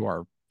relates to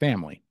our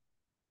family,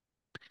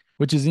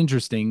 which is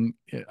interesting.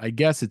 I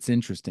guess it's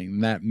interesting.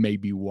 That may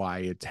be why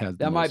it has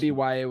the that might most. be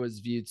why it was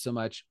viewed so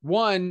much.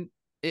 One,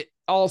 it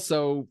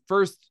also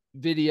first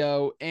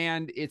video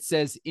and it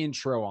says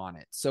intro on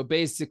it. So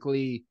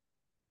basically,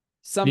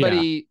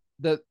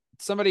 Yeah,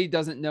 somebody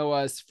doesn't know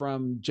us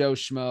from Joe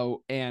Schmo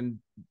and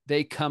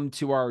they come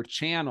to our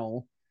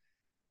channel.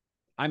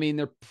 I mean,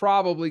 they're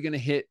probably going to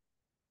hit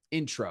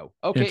intro.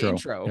 Okay, intro.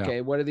 intro. Yeah,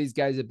 Okay, what are these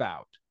guys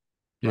about?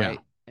 yeah. Right.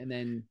 And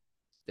then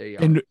there you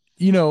are. And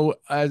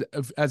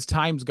as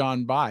time's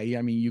gone by,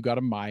 I mean, you got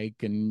a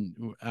mic,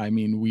 and I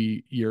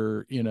mean,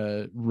 you're in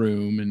a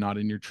room and not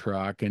in your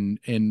truck, and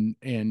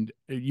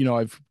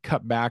I've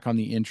cut back on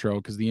the intro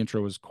because the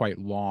intro was quite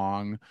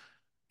long,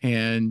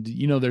 and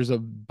there's a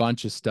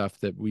bunch of stuff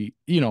that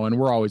and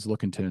we're always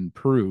looking to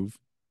improve.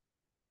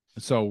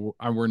 So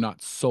we're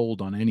not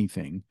sold on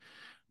anything,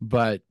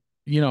 but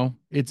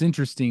it's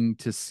interesting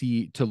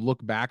to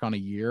look back on a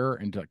year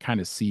and to kind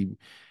of see,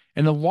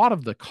 and a lot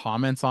of the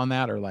comments on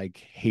that are like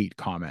hate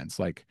comments,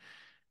 like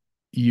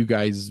you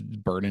guys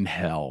burn in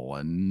hell,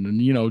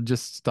 and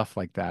just stuff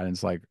like that. And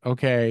it's like,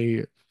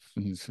 okay,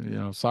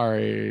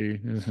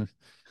 sorry.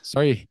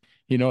 Sorry.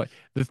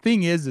 The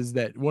thing is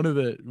that one of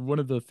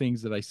the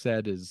things that I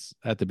said is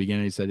at the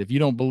beginning, I said, if you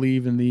don't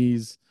believe in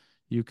these,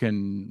 you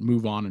can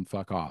move on and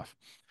fuck off.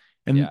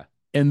 And Yeah.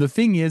 and the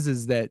thing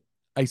is that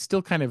I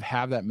still kind of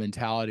have that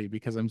mentality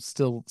because I'm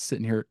still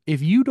sitting here.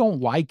 If you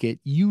don't like it,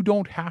 you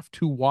don't have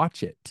to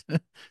watch it.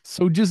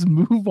 So just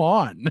move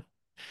on.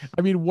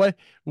 I mean,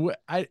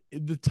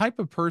 the type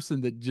of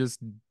person that just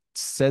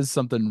says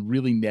something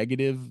really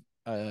negative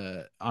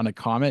on a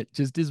comment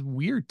just is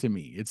weird to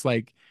me. It's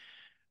like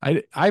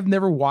I've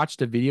never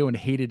watched a video and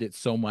hated it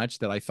so much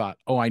that I thought,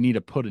 oh, I need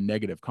to put a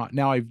negative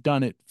Now I've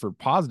done it for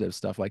positive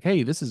stuff like,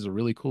 hey, this is a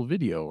really cool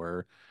video,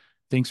 or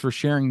thanks for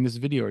sharing this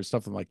video, or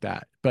something like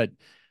that. But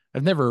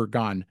I've never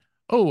gone,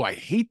 oh, I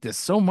hate this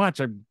so much.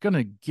 I'm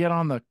gonna get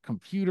on the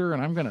computer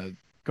and I'm gonna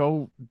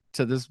go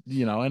to this,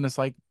 and it's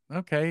like,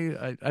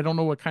 okay, I don't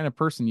know what kind of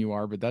person you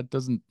are, but that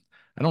doesn't,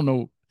 I don't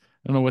know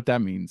what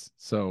that means.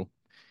 So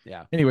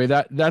Yeah. anyway,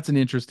 that's an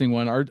interesting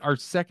one. Our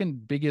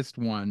second biggest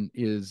one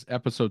is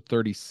episode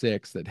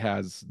 36 that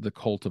has the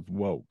cult of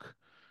woke,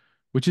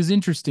 which is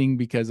interesting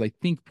because I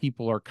think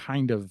people are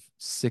kind of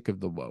sick of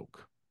the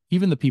woke.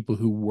 Even the people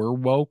who were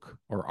woke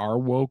or are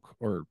woke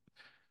or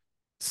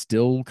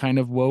still kind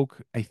of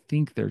woke, I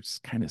think they're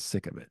just kind of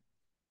sick of it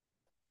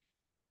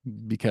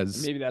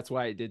because Maybe that's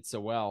why it did so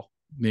well.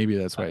 maybe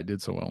that's why Uh, it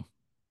did so well.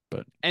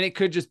 But and it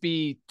could just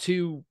be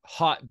two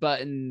hot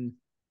button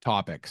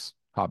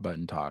hot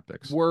button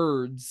topics.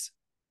 words,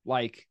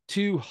 like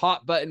two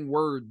hot button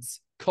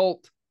words,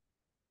 cult,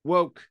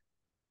 woke.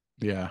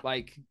 Yeah.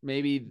 Like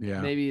maybe,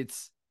 Yeah.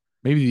 it's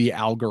Maybe the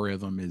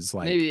algorithm is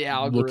maybe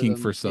like the looking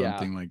algorithm. for Yeah.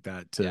 something like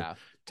that to Yeah.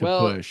 to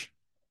Well, push.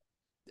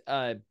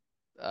 uh,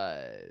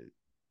 uh,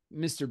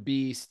 Mr.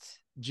 Beast,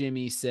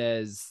 Jimmy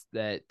says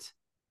that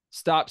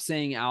stop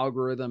saying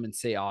algorithm and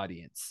say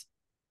audience.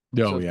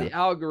 So Oh if yeah. the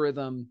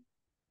algorithm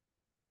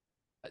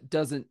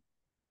doesn't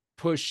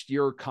push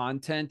your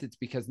content, it's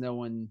because no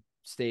one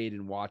stayed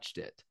and watched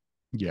it.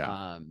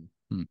 Yeah.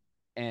 Hmm.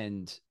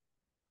 And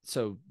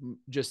so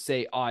just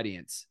say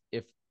audience.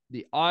 If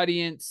the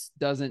audience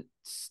doesn't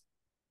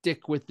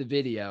stick with the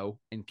video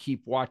and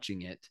keep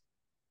watching it,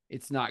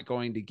 it's not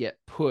going to get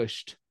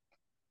pushed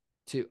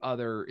to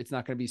it's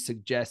not going to be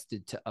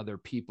suggested to other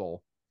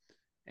people.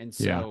 And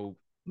Yeah. so,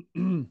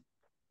 and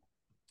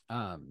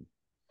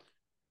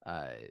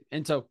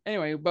so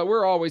anyway, but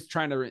we're always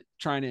trying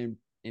to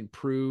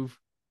improve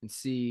and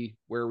see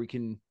where we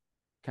can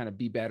kind of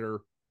be better,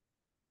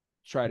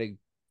 try to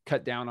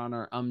cut down on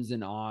our ums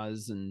and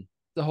ahs and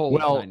the whole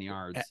Well, 9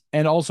 yards.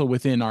 and also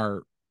within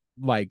our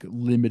like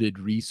limited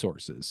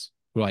resources.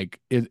 Like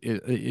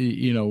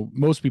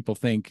most people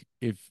think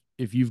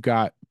if you've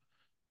got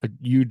a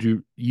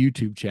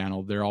YouTube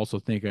channel, they're also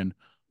thinking,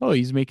 oh,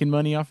 he's making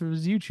money off of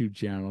his YouTube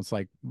channel. It's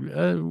like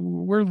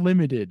we're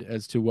limited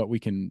as to what we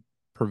can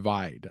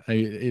provide.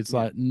 It's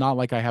Yeah. not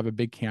like I have a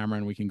big camera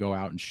and we can go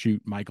out and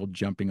shoot Michael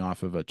jumping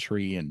off of a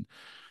tree and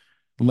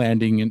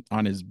landing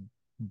on his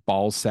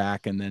ball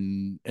sack and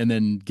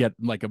then get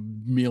like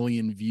 1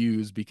 million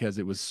views because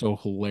it was so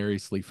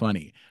hilariously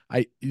funny.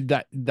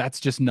 That's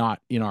just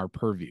not in our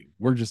purview.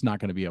 We're just not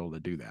going to be able to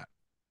do that.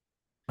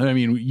 I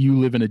mean, you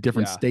live in a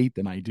different Yeah. state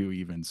than I do,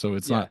 even, so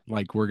it's Yeah. not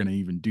like we're going to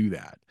even do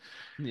that.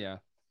 Yeah.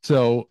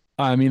 So,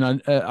 I mean,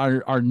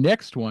 our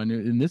next one,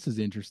 and this is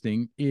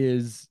interesting,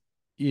 is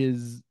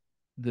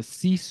the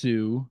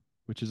Sisu,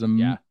 which is a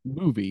Yeah.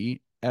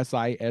 movie,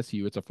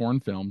 SISU. It's a foreign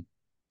film.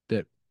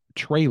 That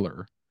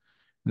trailer,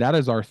 that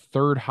is our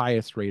third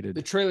highest The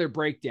rated. trailer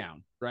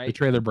breakdown, The right?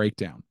 trailer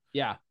breakdown.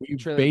 Yeah. The We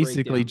trailer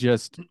basically breakdown.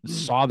 just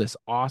saw this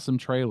awesome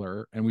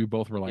trailer, and we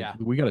both were like, Yeah.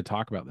 we got to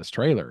talk about this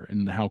trailer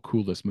and how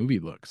cool this movie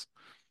looks.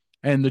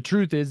 And the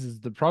truth is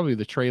probably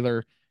the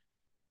trailer.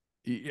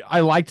 I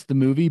liked the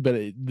movie, but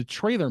the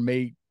trailer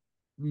may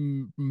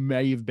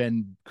have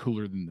been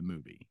cooler than the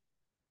movie.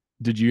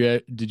 Did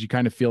you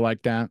kind of feel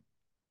like that?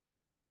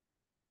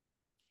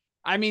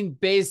 I mean,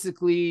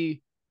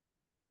 basically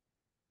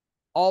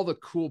all the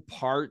cool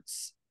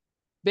parts.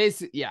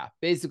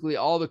 Basically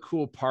all the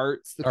cool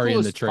parts. The Or in the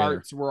coolest trailer?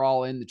 parts were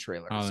all in the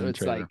trailer. Oh, So in the it's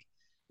trailer.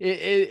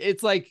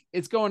 it's like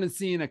it's going and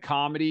seeing a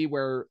comedy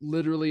where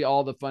literally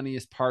all the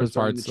funniest Those parts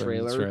are in the parts are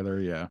in the trailer. trailer.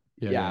 Yeah,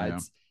 yeah, Yeah, yeah,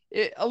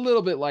 yeah. a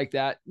little bit like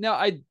that. No,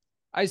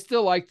 I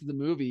still liked the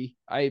movie.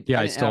 Yeah, I I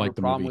didn't still have a like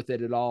the problem movie. with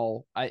it at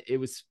all. It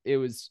was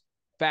It's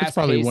fast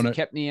probably paced. one It of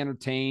kept me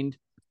entertained.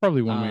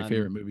 probably one of my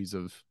favorite Um, movies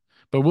of.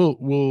 But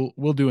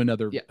we'll do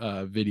another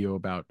yeah, video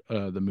about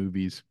the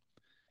movies.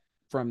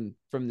 from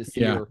this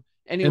Yeah, year.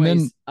 and then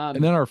Anyways,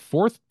 and then our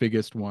fourth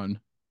biggest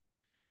one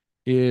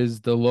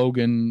is the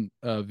Logan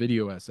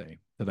video essay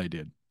that I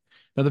did.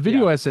 Now, the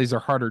video yeah, essays are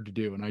harder to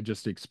do, and I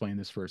just explain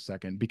this for a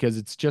second because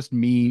it's just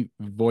me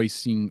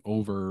voicing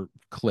over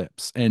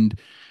clips. And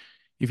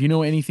if you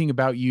know anything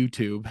about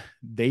YouTube,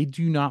 they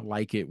do not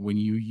like it when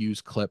you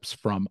use clips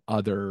from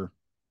other,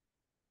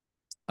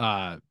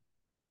 uh,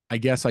 I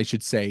guess I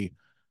should say,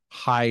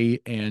 high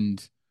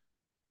end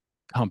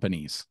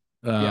companies.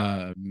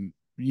 yeah,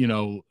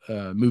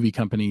 Movie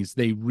companies.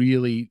 They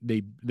really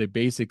they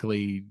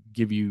basically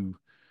give you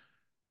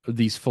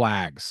these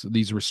flags,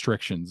 these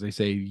restrictions. They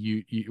say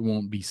you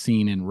won't be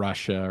seen in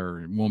Russia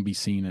or it won't be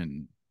seen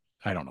in,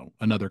 I don't know,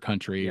 another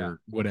country yeah, or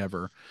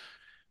whatever.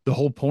 The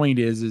whole point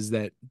is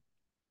that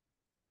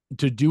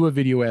to do a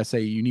video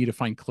essay, you need to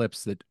find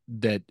clips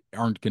that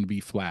aren't going to be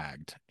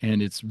flagged,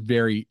 and it's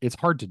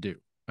hard to do.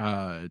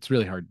 It's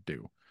really hard to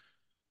do.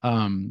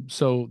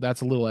 So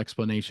that's a little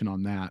explanation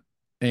on that.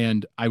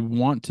 And I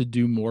want to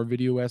do more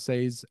video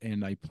essays,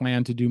 and I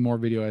plan to do more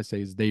video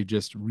essays. They're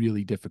just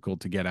really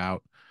difficult to get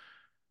out,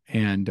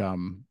 and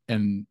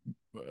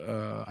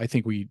I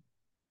think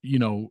you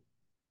know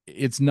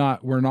it's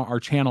not we're not our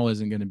channel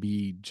isn't going to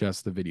be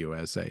just the video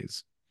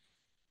essays.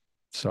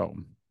 So,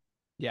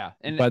 yeah.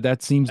 And but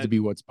that seems uh, to be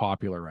what's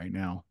popular right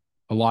now.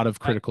 A lot of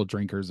I, critical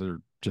drinkers are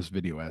just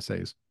video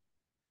essays.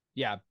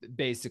 yeah,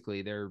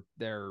 basically they're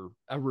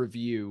a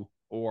review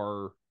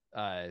or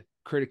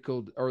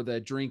critical, or the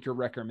drinker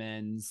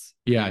recommends.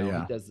 Yeah, He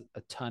yeah. does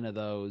a ton of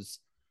those.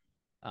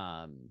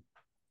 Um,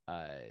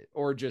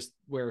 or just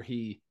where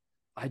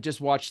I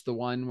just watched the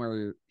one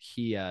where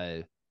he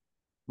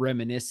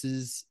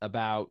reminisces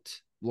about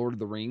Lord of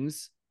the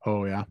Rings,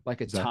 Oh, yeah.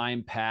 like a Is that?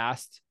 time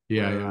past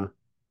Yeah, yeah.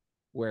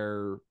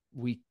 where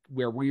we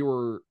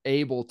were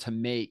able to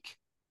make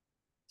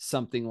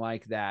something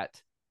like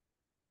that,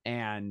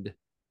 and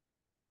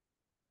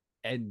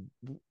and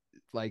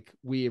like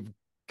we have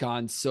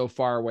gone so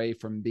far away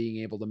from being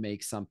able to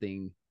make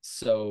something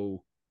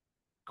so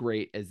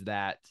great as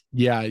that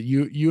Yeah,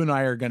 you and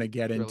I are going to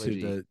get into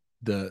trilogy.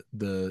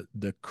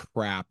 the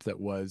crap that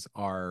was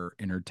our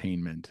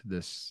entertainment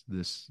this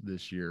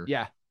year,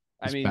 Yeah,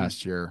 I this mean,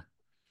 past year.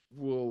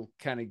 we'll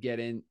kind of get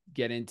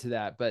into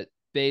that, but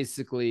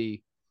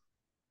basically,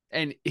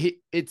 and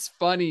it's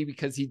funny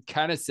because he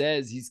kind of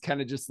says, he's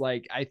kind of just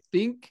like, I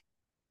think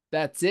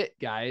that's it,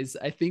 guys.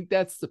 I think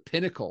that's the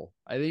pinnacle.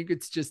 I think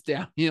it's just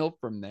downhill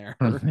from there.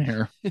 From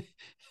there.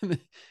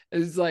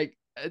 It's like,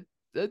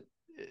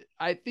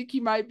 I think he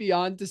might be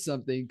onto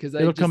something, because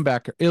It'll come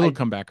back. It'll I,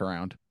 come back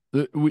around.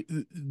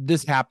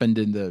 This happened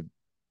in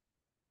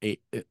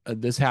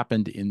this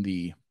happened in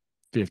the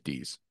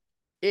 50s,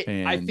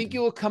 I think it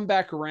and will come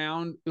back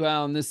around.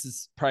 Well, and this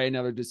is probably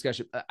another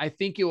discussion. I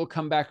think it will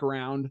come back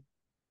around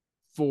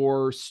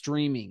for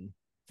streaming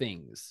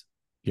things.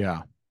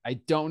 yeah, I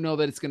don't know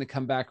that it's going to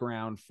come back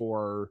around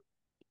for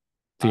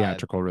uh,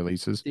 theatrical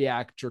releases.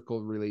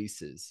 theatrical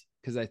releases,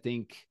 because I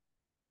think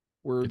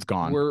we're It's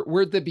gone.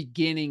 we're at the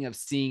beginning of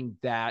seeing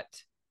that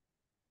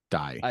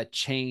Die. a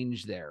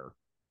change there.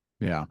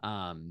 Yeah.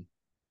 Um,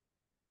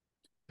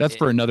 That's it,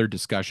 for another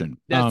discussion.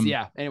 that's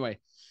yeah. Anyway,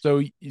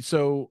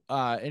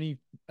 Any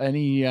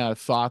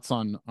thoughts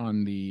on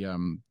the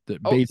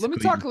Oh, let me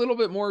talk basically. a little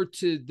bit more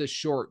to the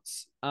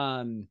shorts.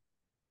 Okay.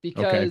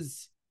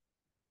 Because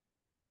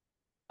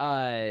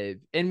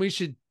and we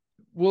should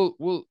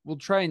we'll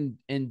try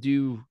and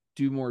do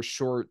more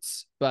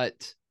shorts,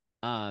 but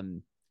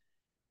um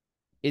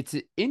it's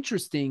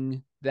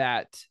interesting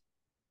that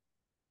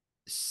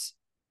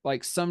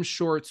like some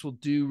shorts will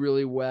do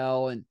really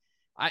well, and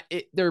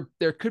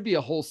there could be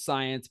a whole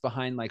science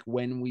behind like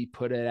when we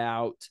put it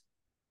out,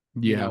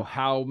 Yeah.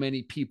 how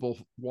many people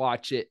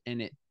watch it,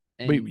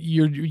 But and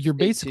you're stay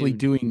basically tuned.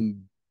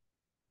 doing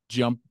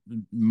jump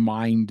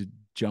mind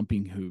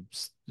jumping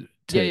hoops Yeah,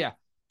 to yeah,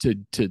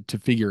 to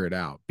figure it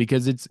out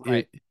because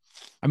right.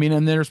 I mean,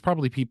 and there's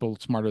probably people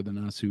smarter than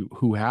us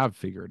who have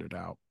figured it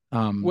out.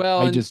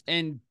 Well, I and just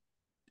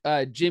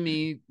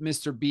Jimmy,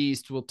 Mr.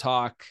 Beast, will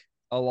talk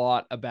a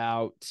lot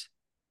about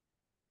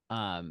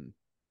um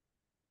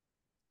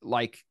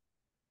like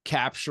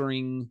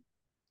capturing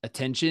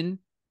attention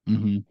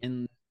mhm.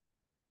 in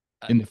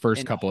In the first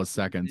and couple of holding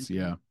seconds, attention,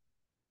 yeah.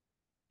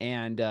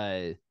 and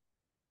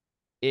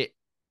it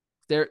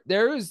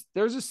there's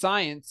a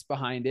science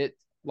behind it.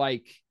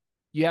 Like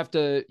you have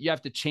to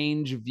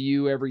change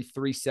view every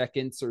 3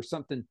 seconds or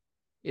something.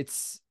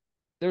 It's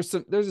there's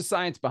a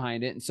science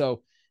behind it, and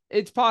so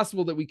it's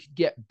possible that we could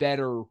get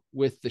better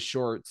with the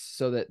shorts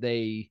so that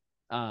they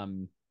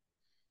um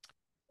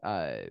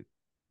uh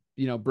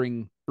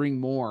bring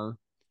more.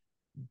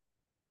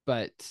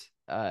 But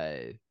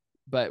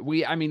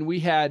I mean, we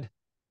had,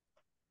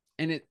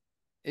 and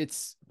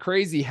it's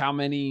crazy how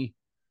many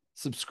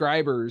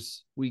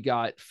subscribers we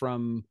got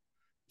from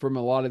a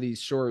lot of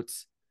these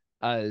shorts.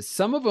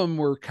 Some of them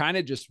were kind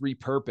of just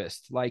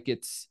repurposed, like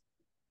it's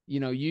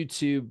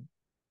YouTube.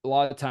 A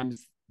lot of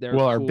times they're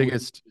Well, cool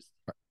and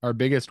our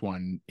biggest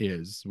one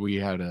is we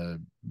had a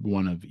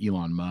one of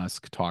Elon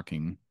Musk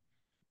talking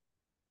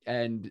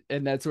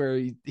that's where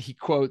he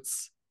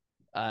quotes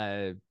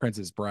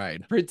Princess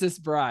Bride. Princess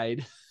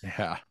Bride.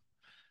 Yeah.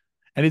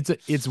 And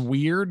it's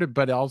weird,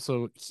 but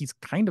also he's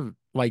kind of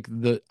like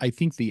I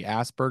think the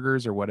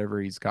Asperger's or whatever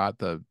he's got,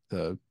 the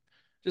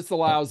Just uh,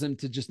 allows him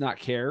to just not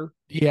care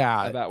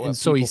yeah, about and what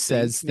so he people think,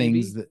 says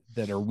things maybe.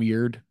 that are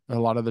weird a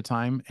lot of the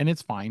time, and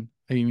it's fine.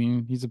 I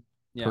mean, he's a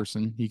Yeah.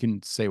 person. He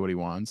can say what he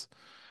wants.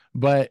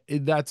 But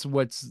that's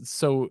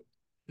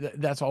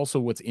also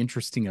what's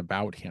interesting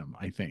about him,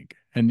 I think.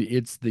 And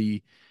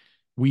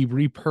we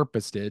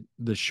repurposed it,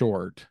 the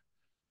short,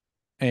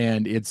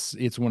 and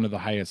it's one of the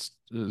highest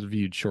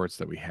viewed shorts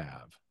that we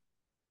have.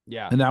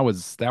 Yeah. And that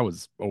was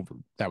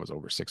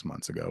over 6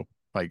 months ago.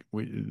 Like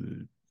we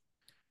And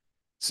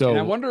I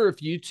so wonder if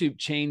YouTube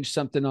changed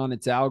something on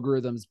its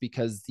algorithms,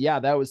 because yeah,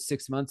 that was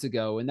 6 months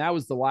ago, and that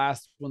was the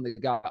last one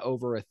that got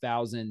over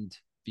 1,000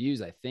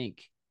 views, I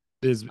think.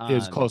 is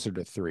Um, closer to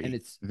and three.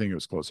 it's I think it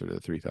was closer to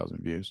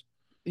 3,000 views.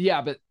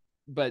 yeah,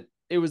 but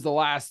it was the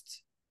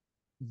last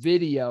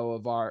video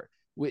of our.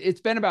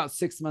 It's been about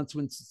 6 months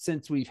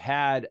since we've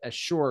had a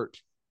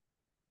short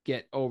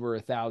get over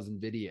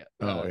 1,000 video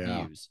Oh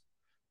yeah. views,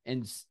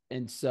 and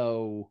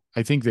so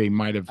I think they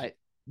might have I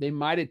they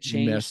might have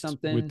changed messed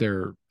with something,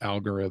 their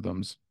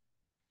algorithms.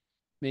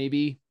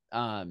 maybe.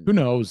 Who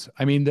knows?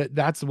 I mean,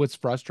 that's what's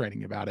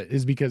frustrating about it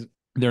is because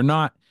they're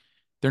not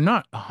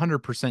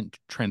 100%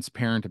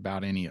 transparent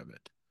about any of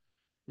it.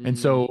 And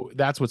Mm-hmm, so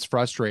that's what's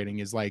frustrating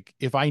is like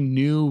if I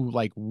knew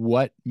like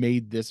what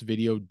made this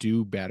video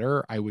do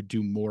better, I would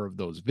do more of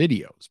those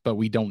videos, but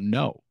we don't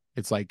know.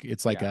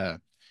 yeah,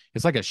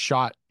 it's like a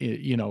shot,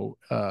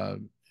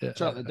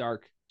 shot in the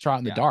dark. shot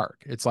in the Yeah,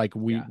 dark. It's like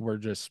yeah. we're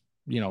just,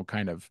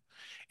 kind of,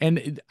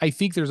 and I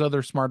think there's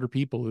other smarter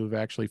people who've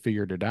actually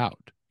figured it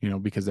out,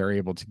 because they're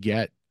able to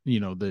get,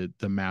 the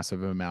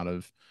massive amount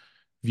of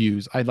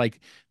views.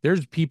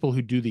 There's people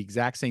who do the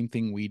exact same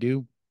thing we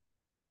do.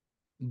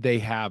 They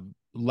have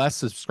less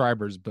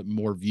subscribers but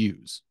more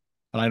views.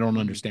 And I don't Mm-hmm,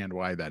 understand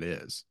why that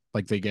is.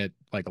 Like they get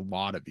like a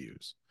lot of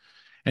views.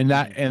 And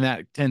that mm-hmm. and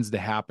that tends to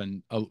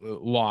happen a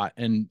lot.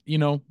 And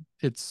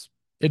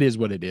it is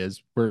what it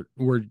is. We're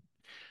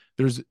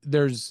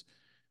there's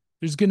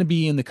going to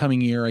be in the coming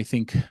year, I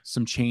think,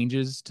 some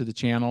changes to the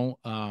channel.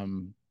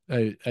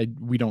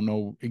 We don't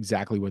know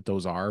exactly what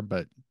those are,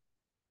 but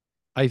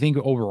I think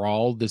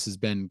overall this has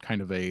been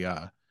kind of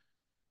a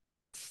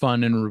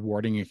fun and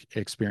rewarding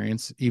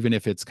experience, even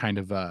if it's kind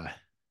of a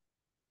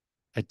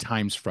at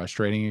times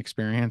frustrating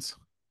experience.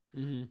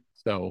 Mm-hmm.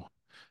 So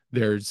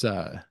there's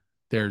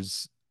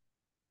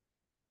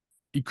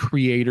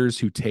creators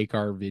who take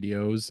our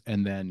videos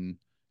and then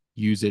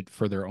use it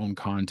for their own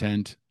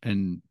content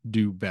and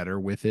do better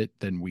with it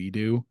than we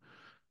do.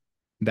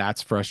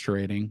 That's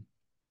frustrating,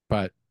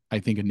 but I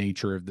think a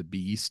nature of the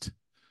beast.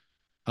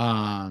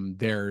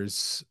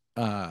 There's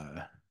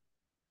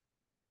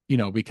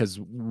because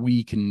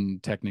we can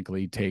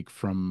technically take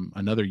from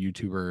another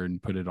YouTuber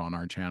and put it on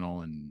our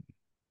channel and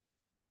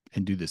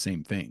do the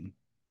same thing.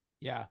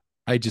 Yeah,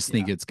 I just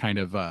think yeah. it's kind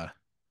of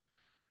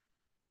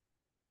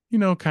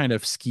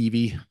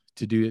skeevy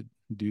to do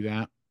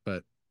that,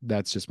 but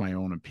that's just my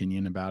own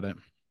opinion about it.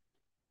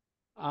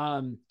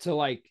 To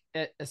like,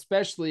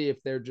 especially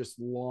if they're just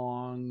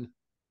long,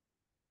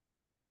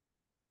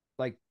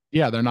 like,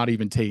 Yeah, they're not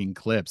even taking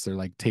clips. They're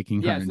like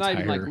taking yeah, our it's not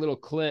even like entire. little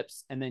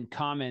clips and then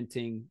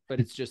commenting, but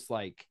it's just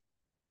like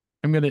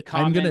I'm gonna I'm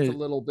comment a gonna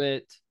little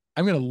bit.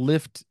 I'm gonna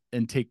lift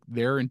and take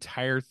their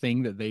entire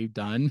thing that they've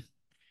done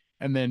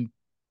and then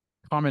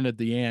comment at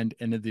the end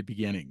and at the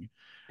beginning.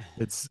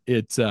 It's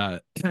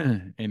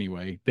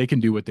anyway, they can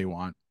do what they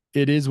want.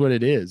 It is what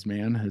it is,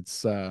 man.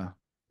 It's and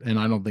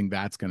I don't think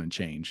that's gonna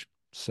change.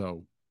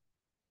 So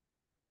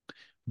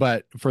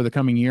but for the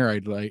coming year,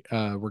 I'd like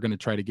we're gonna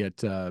try to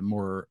get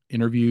more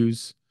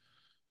interviews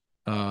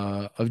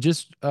of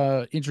just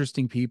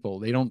interesting people.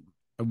 They don't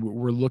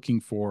we're looking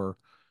for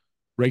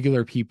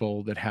regular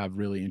people that have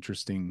really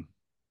interesting,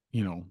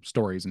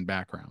 stories and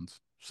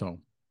backgrounds. So,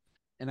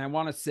 And I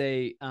want to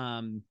say,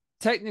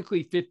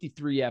 technically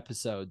 53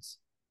 episodes,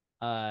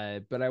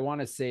 but I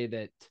want to say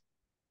that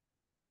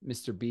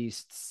Mr.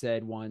 Beast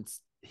said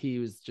once, he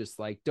was just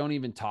like, "Don't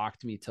even talk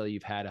to me till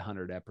you've had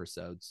 100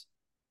 episodes."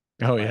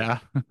 oh Like, yeah,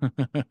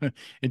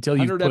 until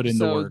you've 100 put in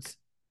the work. episodes,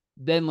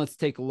 then let's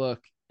take a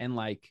look and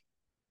like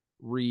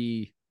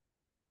re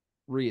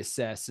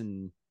reassess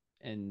and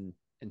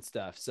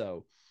stuff.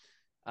 So,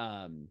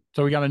 um,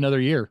 So we got another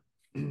year,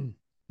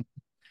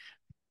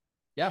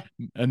 yeah.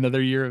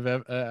 another year of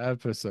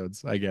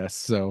episodes, I guess.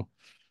 So,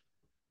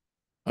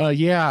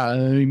 yeah,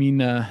 I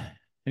mean,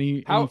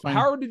 any final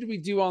How did we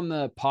do on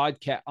the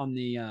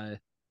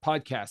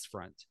podcast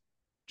front,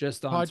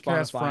 just on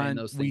podcast Spotify and front?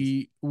 those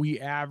things? We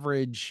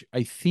average,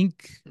 I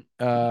think,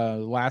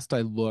 last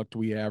I looked,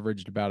 we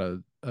averaged about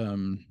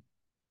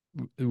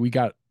we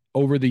got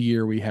over the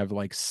year we have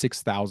like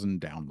 6,000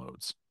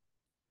 downloads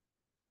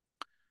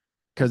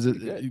That's because pretty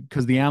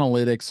good. the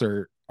analytics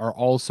are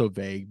also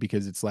vague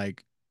because it's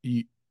like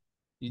you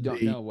You don't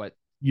they know what.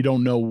 you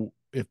don't know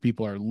if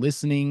people are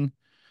listening.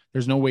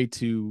 There's no way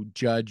to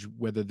judge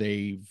whether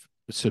they've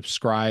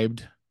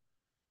subscribed.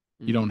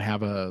 You don't Mm,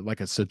 have a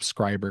like a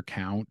subscriber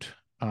count,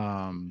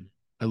 um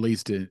at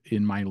least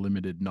in my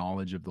limited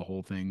knowledge of the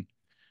whole thing.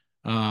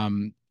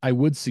 I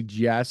would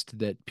suggest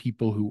that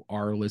people who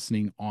are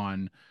listening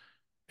on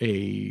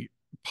a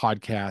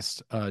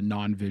podcast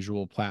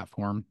non-visual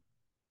platform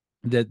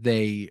that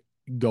they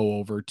go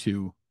over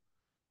to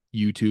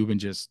YouTube and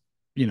just,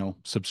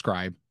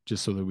 subscribe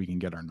just so that we can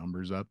get our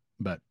numbers up.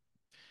 But,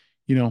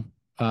 you know,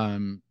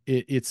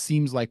 it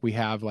seems like we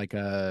have like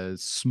a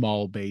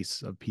small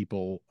base of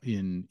people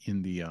in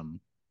the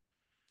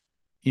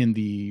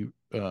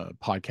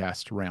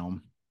podcast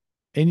realm.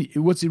 And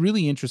what's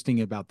really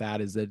interesting about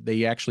that is that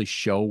they actually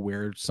show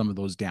where some of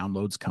those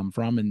downloads come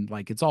from, and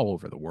like it's all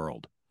over the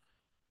world.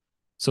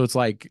 So it's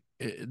like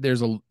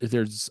there's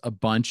a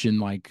bunch in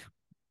like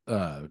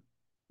uh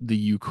the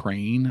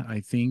Ukraine,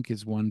 I think,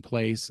 is one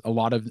place. A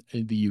lot of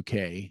the UK,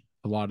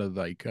 a lot of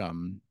like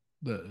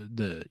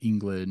the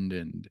England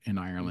and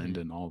Ireland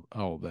mm-hmm. and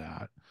all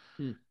that.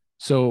 Hmm.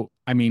 So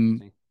I mean,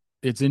 Interesting.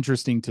 it's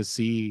interesting to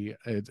see.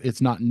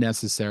 It's not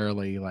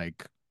necessarily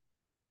like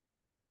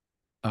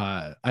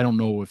I don't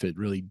know if it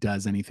really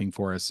does anything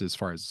for us as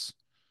far as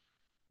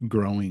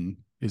growing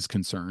is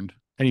concerned.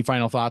 Any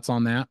final thoughts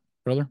on that,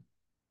 brother?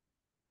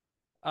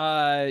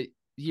 Uh,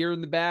 Year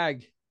in the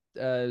bag.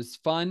 It's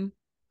fun.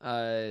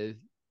 Uh,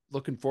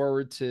 Looking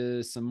forward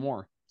to some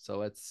more. So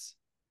let's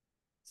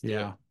do it.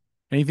 Yeah.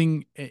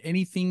 Anything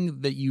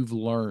that you've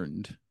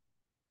learned,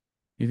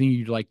 anything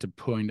you'd like to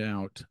point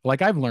out?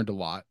 Like I've learned a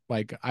lot.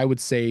 Like I would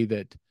say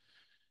that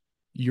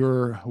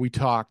we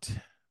talked,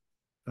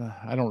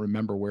 I don't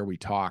remember where we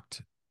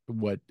talked,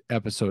 what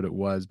episode it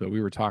was, but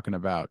we were talking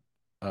about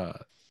uh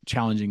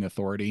challenging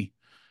authority,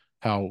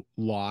 how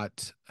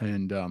Lot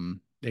and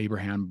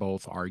Abraham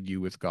both argue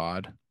with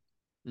God,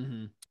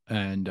 Mm-hmm.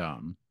 and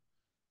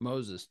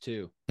Moses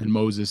too.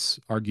 Moses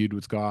argued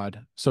with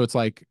God. So it's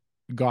like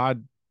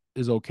God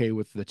is okay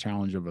with the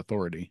challenge of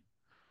authority.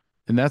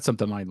 And that's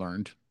something I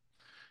learned.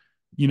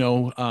 You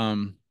know,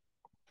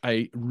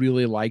 I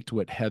really liked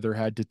what Heather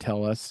had to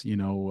tell us,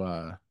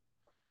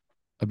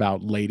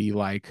 about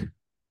ladylike.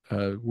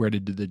 Where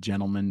did the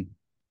gentleman,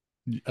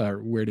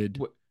 where did,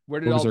 Where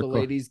did what was all her, the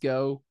ladies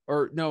go?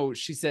 Or no,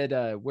 she said,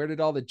 where did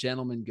all the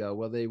gentlemen go?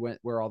 Well, they went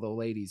where all the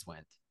ladies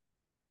went.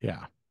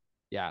 yeah,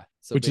 Yeah.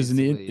 So which is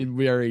basically,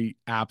 very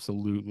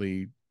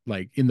absolutely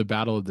like in the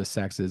battle of the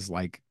sexes,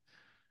 like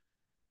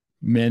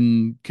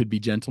men could be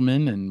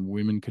gentlemen and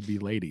women could be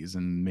ladies.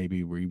 And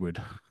maybe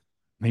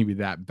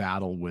that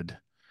battle would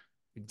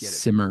you'd get it.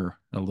 simmer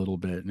a little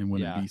bit and it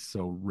wouldn't Yeah. be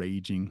so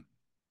raging.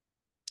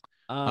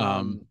 Um,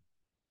 Um,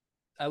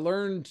 I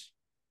learned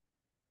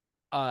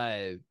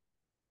uh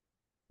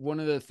one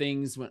of the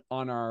things when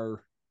on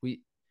our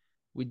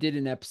we did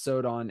an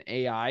episode on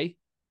AI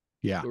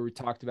yeah, where we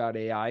talked about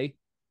AI,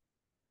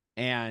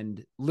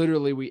 and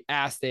literally we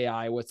asked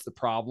AI what's the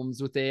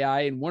problems with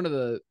AI, and one of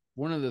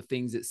the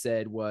things it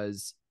said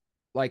was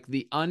like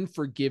the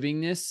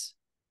unforgivingness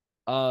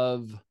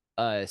of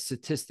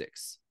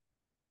statistics.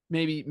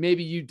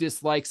 Maybe you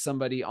dislike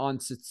somebody on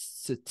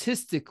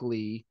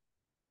statistically,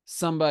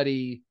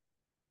 somebody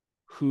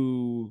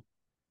who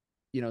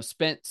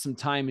spent some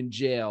time in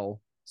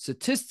jail,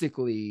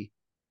 statistically,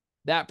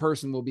 that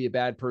person will be a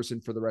bad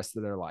person for the rest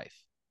of their life.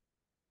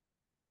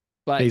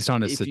 But based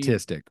on a if you,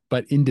 statistic,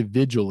 but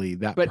individually,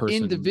 that but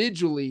person.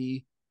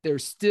 individually,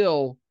 there's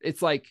still,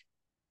 it's like,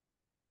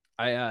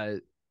 I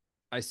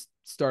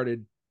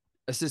started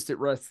assistant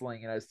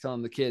wrestling, and I was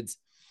telling the kids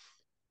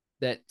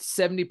that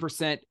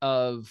 70%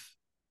 of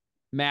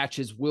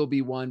matches will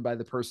be won by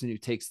the person who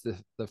takes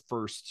the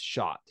first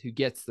shot, who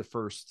gets the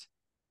first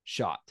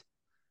shot.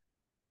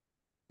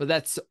 But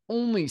that's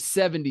only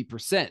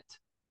 70%.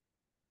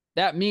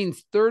 That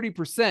means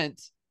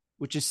 30%,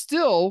 which is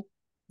still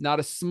not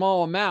a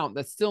small amount.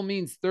 That still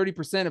means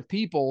 30% of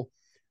people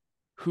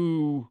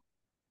who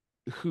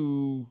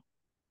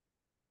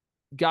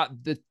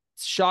got the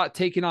shot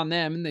taken on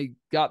them, and they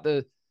got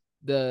the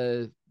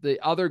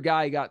other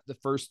guy got the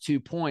first 2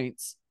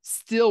 points,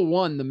 still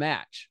won the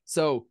match.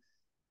 So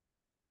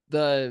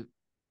the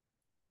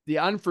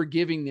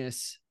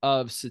unforgivingness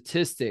of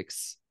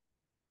statistics,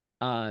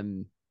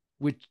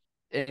 which,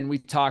 and we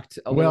talked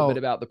a little bit Well,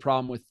 about the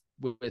problem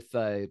with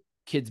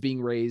kids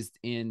being raised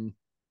in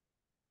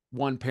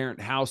one parent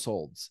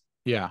households.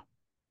 yeah.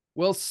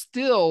 Well,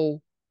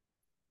 still,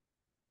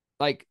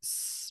 like,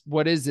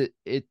 what is it?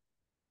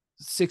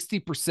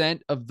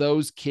 60% of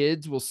those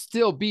kids will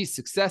still be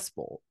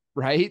successful,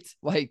 right?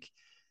 Like,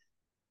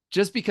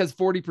 just because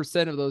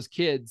 40% of those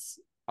kids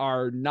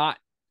are going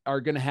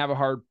to have a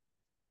hard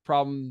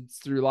problems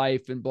through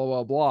life and blah,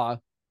 blah, blah,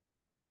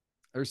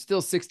 there's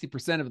still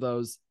 60% of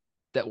those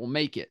that will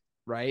make it,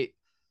 right?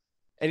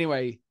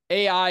 Anyway,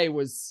 AI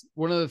was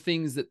one of the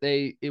things that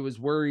it was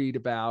worried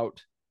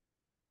about,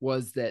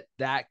 was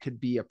that could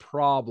be a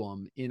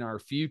problem in our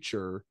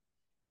future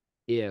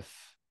if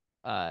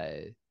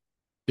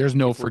there's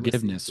no if we're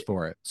listening forgiveness to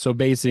for it. So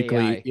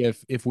basically, AI.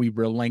 if we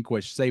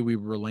relinquish, say we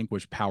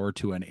relinquish power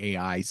to an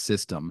AI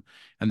system,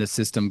 and the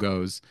system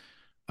goes,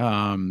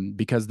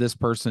 because this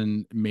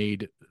person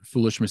made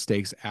foolish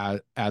mistakes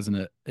as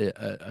a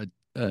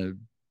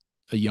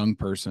young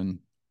person,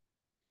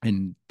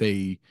 and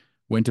they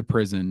went to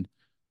prison,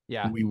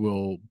 Yeah, we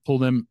will pull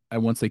them,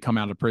 and once they come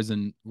out of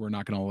prison, we're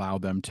not going to allow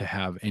them to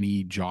have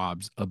any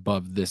jobs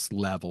above this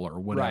level or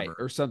right, whatever,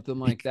 or something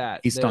like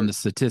that. based on the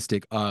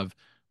statistic of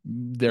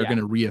they're going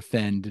Yeah, to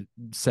reoffend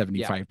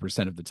yeah,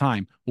 75% of the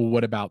time. Well,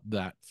 what about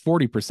that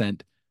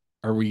 40%?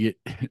 Are we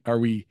are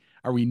we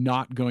are we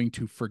not going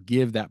to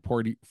forgive that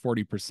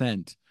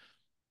 40%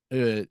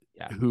 uh,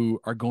 yeah, who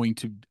are going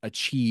to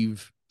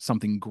achieve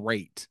something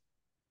great?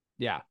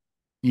 yeah,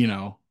 You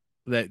know,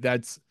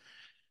 that's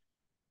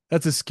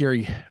a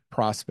scary yeah.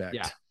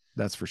 prospect.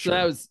 That's for So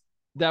sure.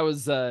 that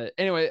was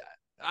anyway,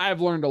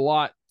 I've learned a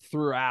lot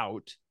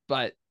throughout,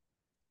 but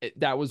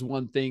that was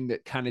one thing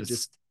that kind of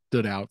Just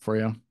stood out for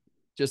you.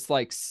 just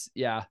like,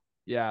 yeah,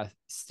 yeah,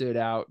 stood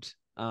out.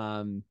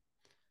 Uh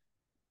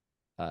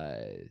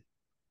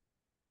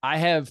I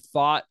have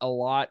thought a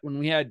lot when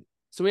we had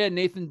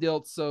Nathan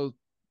Diltz, so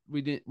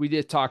we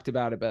did talked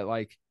about it, but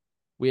like,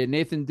 we had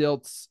Nathan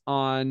Diltz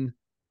on,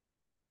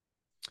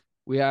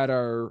 we had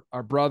our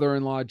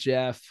brother-in-law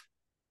Jeff,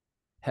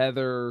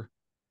 Heather,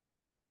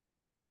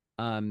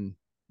 um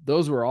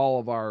those were all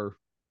of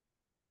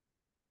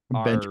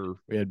Benjamin, our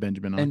we had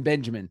Benjamin on and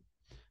Benjamin.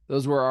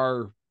 Those were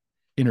our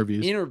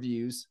interviews.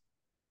 interviews.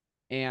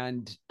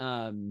 And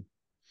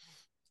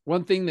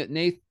one thing that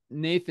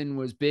Nathan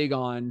was big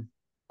on,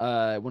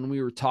 when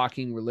we were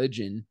talking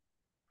religion,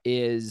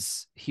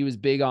 is he was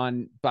big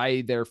on,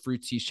 by their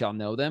fruits you shall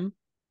know them.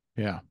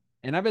 Yeah.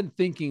 And I've been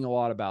thinking a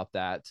lot about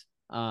that.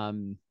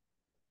 Um,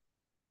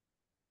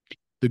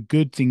 The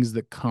good things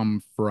that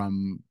come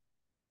from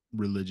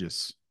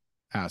religious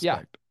yeah,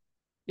 aspect,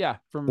 yeah,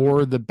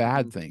 or the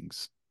bad from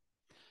things.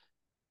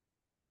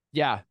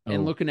 yeah,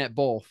 and Oh, looking at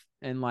both,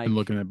 and and like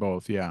looking at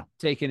both. Yeah.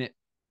 taking it,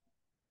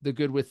 the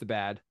good with the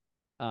bad,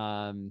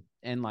 and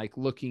like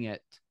looking And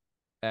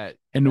at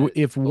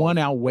if one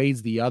both.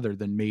 outweighs the other,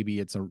 then maybe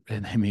it's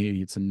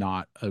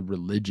not a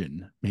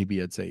religion. Maybe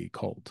it's a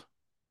cult,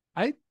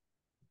 I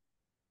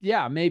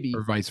Yeah, or maybe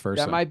vice that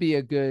versa. might be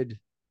a good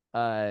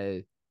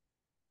uh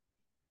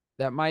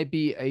that might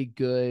be a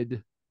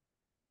good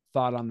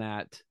thought on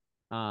that.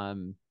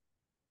 Um,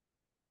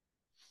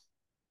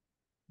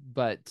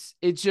 but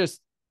it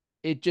just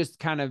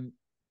kind of,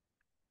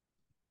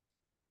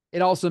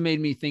 it also made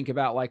me think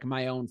about like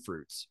my own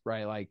fruits,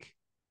 right? Like,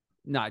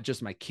 not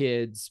just my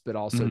kids, but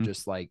also Mhm.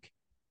 just like,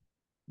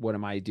 what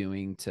am I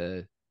doing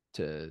to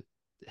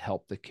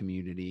help the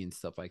community and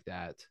stuff like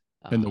that.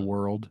 In the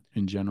world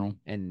in general.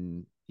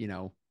 And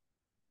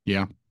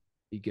Yeah.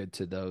 be good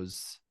to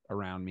those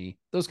around me,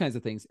 those kinds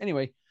of things.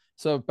 Anyway,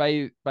 so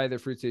by their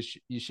fruits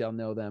you shall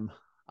know them.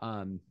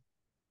 Um,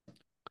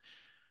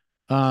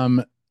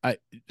 Um, I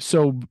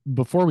so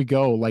before we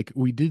go, like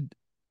we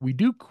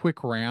do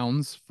quick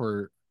rounds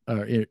for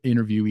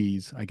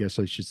interviewees, I guess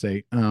I should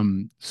say.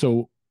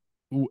 So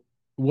w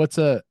what's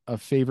a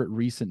favorite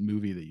recent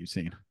movie that you've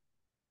seen?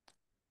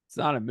 it's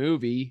not a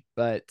movie,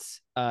 but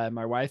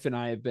my wife and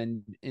I have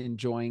been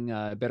enjoying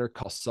Better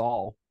Call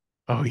Saul.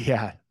 Oh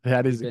yeah,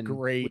 that We've is a been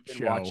great we've been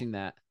show. watching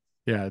that.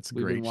 Yeah, it's a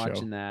We've been great show.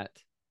 watching that,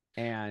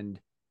 and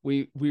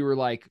we were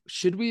like,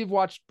 should we have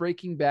watched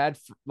Breaking Bad?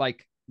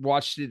 Like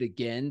watched it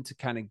again to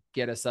kind of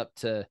get us up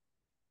to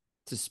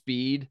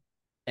speed,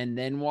 and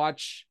then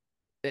watch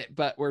it.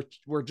 But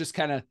we're just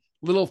kind of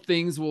little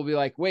things. We'll be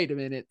like, wait a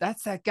minute,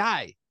 that's that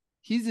guy.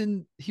 He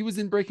was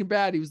in Breaking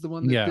Bad. He was the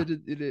one that Yeah.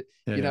 did it,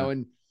 Yeah. Yeah.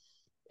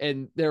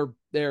 and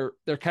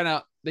they're kind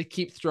of they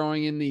keep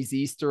throwing in these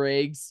Easter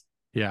eggs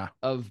Yeah.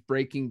 of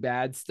Breaking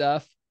Bad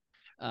stuff.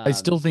 I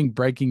still Um, think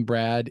Breaking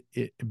Bad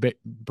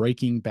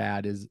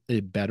is a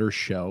better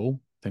show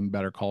than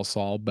Better Call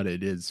Saul, but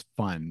it is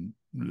fun.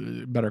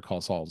 Better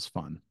Call Saul is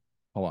fun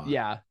a lot.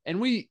 yeah,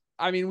 and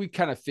I mean, we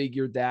kind of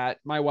figured that.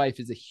 My wife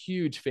is a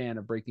huge fan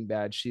of Breaking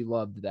Bad. She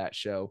loved that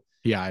show.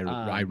 Yeah, I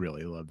Um,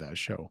 really love that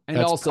show. and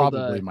That's also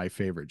probably the my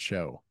favorite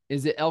show.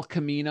 is it El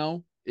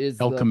Camino is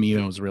El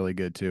Camino is really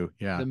good too.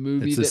 the Yeah,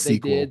 movie it's a that they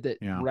sequel. did that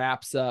Yeah,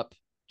 wraps up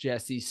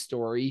Jesse's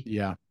story.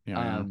 yeah, yeah,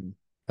 yeah. Um,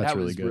 That's that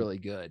really was good. really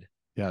good.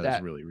 Yeah, that's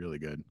That really really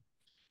good.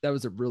 that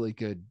was a really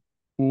good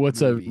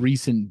What's a movie.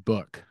 recent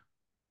book?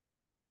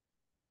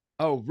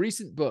 Oh,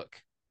 recent book.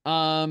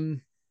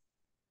 Um,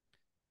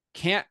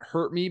 Can't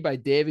Hurt Me by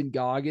David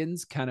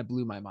Goggins kind of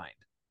blew my mind.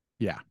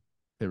 Yeah,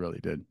 it really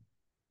did.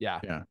 Yeah.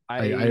 Yeah,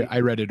 I I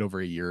read it over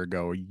a year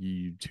ago,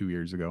 2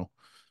 years ago,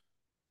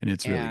 and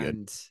it's really good.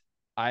 and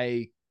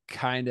I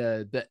kind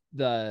of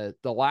the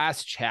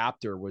last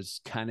chapter was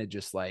kind of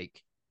just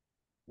like,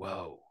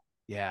 whoa,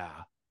 yeah,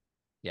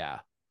 yeah,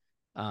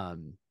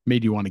 um,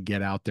 Made you want to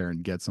get out there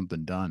and get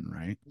something done,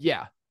 right?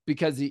 yeah,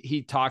 because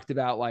he talked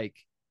about like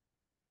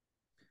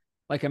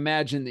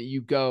imagine that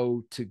you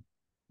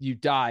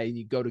die and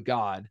you go to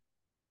God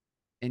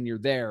and you're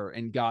there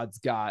and God's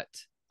got,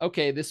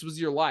 okay, this was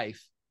your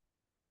life,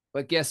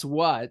 but guess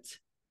what?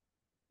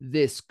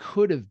 This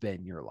could have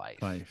been your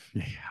life Life,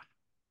 yeah.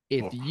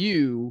 if Oh,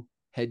 you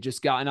had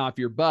just gotten off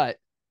your butt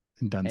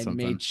and done and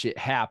something. made shit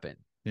happen.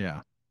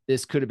 Yeah,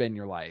 This could have been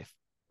your life.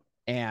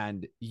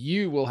 And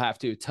you will have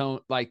to atone,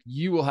 like,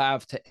 you will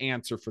have to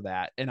answer for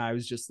that. And I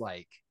was just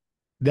like,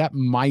 that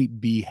might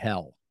be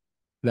hell.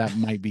 That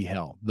might be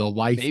hell. The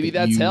life maybe that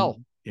that's you,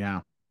 hell.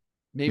 yeah,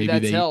 Maybe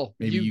that's hell.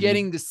 maybe You you,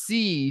 getting to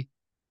see,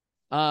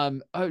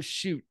 oh,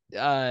 shoot.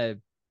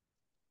 I'm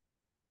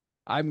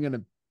going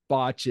to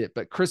botch it,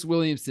 but Chris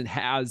Williamson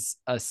has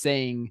a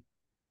saying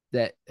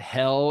that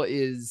hell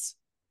is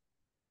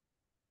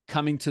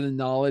coming to the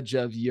knowledge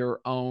of your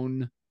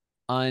own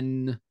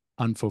un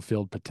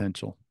unfulfilled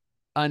potential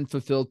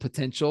unfulfilled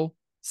potential,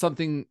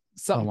 something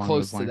along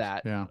close those to lines.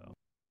 that. Yeah.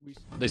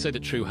 They say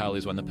that true hell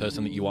is when the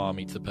person that you are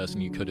meets the person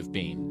you could have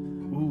been.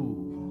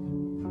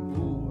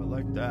 Ooh, I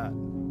like that.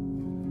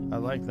 I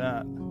like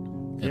that.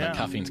 Yeah, Yeah. that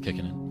caffeine's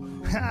kicking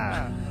in.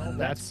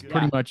 That's good.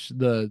 pretty much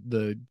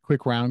the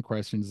quick round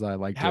questions I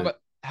like to.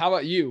 How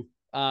about you?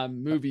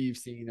 Movie you've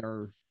seen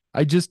or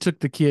I just took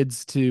the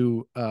kids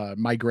to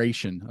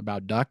Migration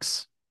about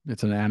ducks.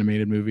 It's an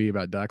animated movie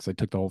about ducks. I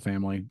took the whole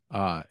family.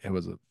 It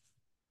was a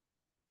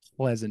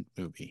pleasant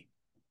movie.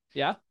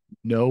 yeah?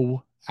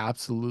 No,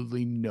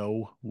 absolutely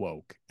no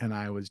woke. And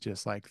I was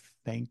just like,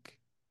 thank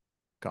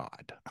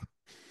God.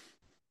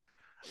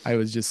 I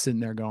was just sitting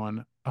there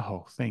going,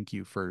 oh, thank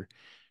you for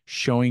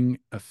showing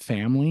a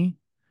family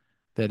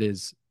that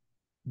is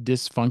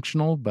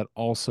dysfunctional, but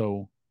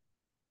also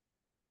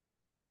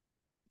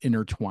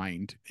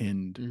intertwined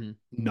and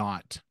Mm-hmm.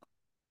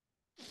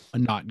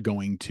 not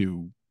going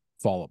to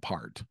fall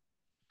apart.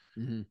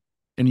 Mm-hmm.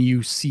 And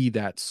you see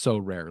that so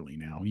rarely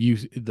now.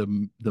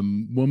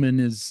 The woman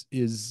is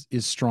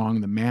strong,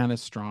 the man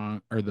is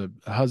strong, or the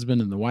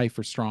husband and the wife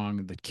are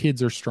strong, the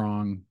kids are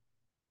strong.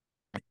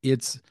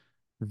 It's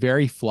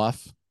very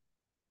fluff.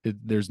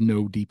 There's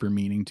no deeper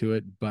meaning to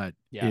it, but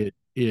Yeah. it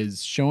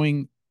is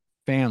showing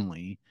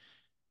family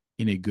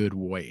in a good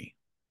way.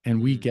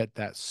 And we Mm-hmm. get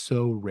that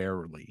so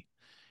rarely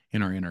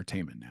in our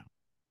entertainment now.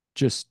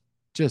 Just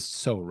just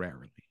so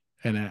rarely.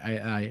 And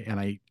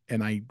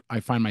I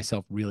find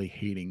myself really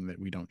hating that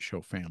we don't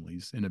show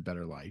families in a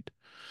better light.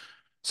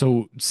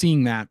 So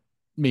seeing that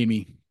made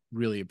me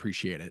really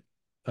appreciate it.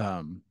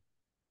 Um,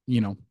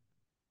 you know,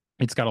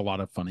 it's got a lot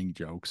of funny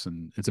jokes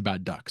and it's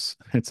about ducks.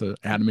 It's an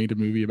animated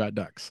movie about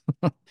ducks.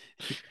 Nice.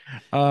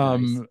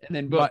 And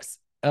then But books.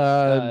 uh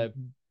Uh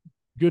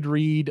good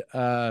read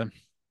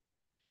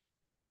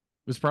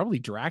was probably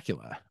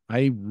Dracula.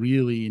 I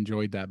really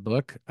enjoyed that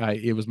book.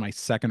 It was my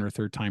second or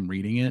third time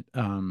reading it.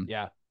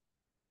 yeah.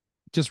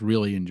 Just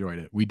really enjoyed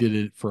it. We did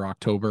it for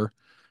October,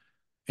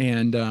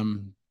 and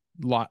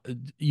lot.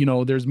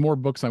 There's more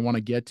books I want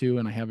to get to,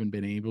 and I haven't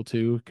been able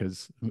to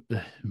because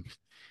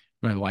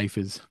my life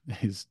is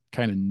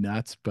kind of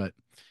nuts. But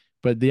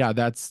yeah,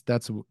 that's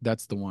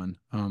the one.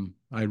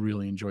 I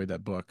really enjoyed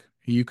that book.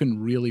 You can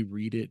really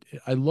read it.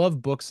 I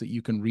love books that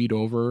you can read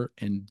over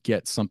and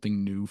get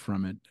something new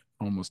from it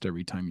almost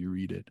every time you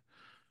read it.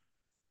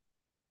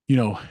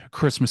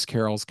 Christmas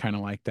Carol's kind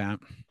of like that.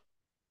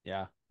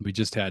 Yeah. We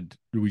just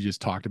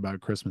talked about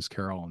Christmas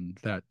Carol, and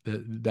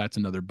that's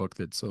another book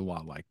that's a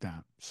lot like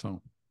that.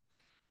 So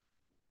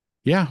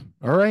yeah.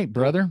 All right, Cool.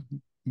 brother.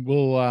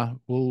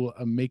 we'll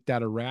make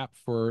that a wrap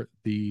for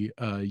the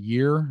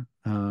year.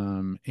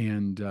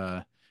 And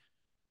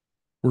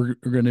we're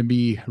going to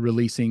be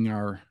releasing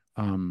our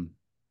end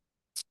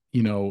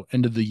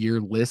of the year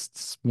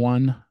lists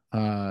one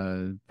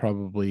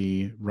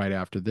probably right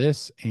after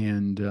this.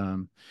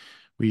 And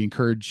we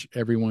encourage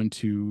everyone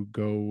to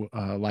go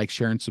like,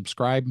 share, and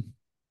subscribe.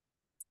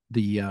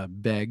 The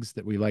begs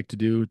that we like to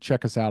do.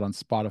 Check us out on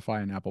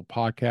Spotify and Apple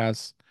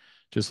Podcasts.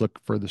 Just look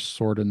for the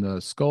Sword in the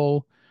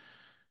Skull.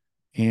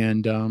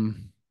 And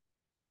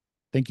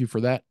thank you for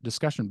that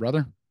discussion,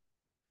 brother.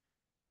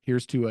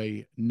 Here's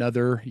to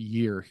another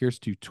year. Here's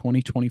to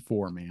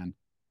 2024, man.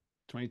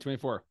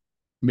 2024.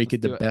 Make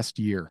it the best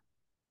year.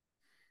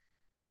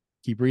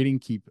 Keep reading,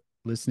 keep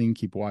listening,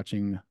 keep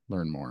watching,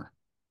 learn more.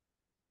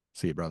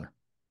 See you, brother.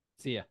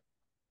 See ya.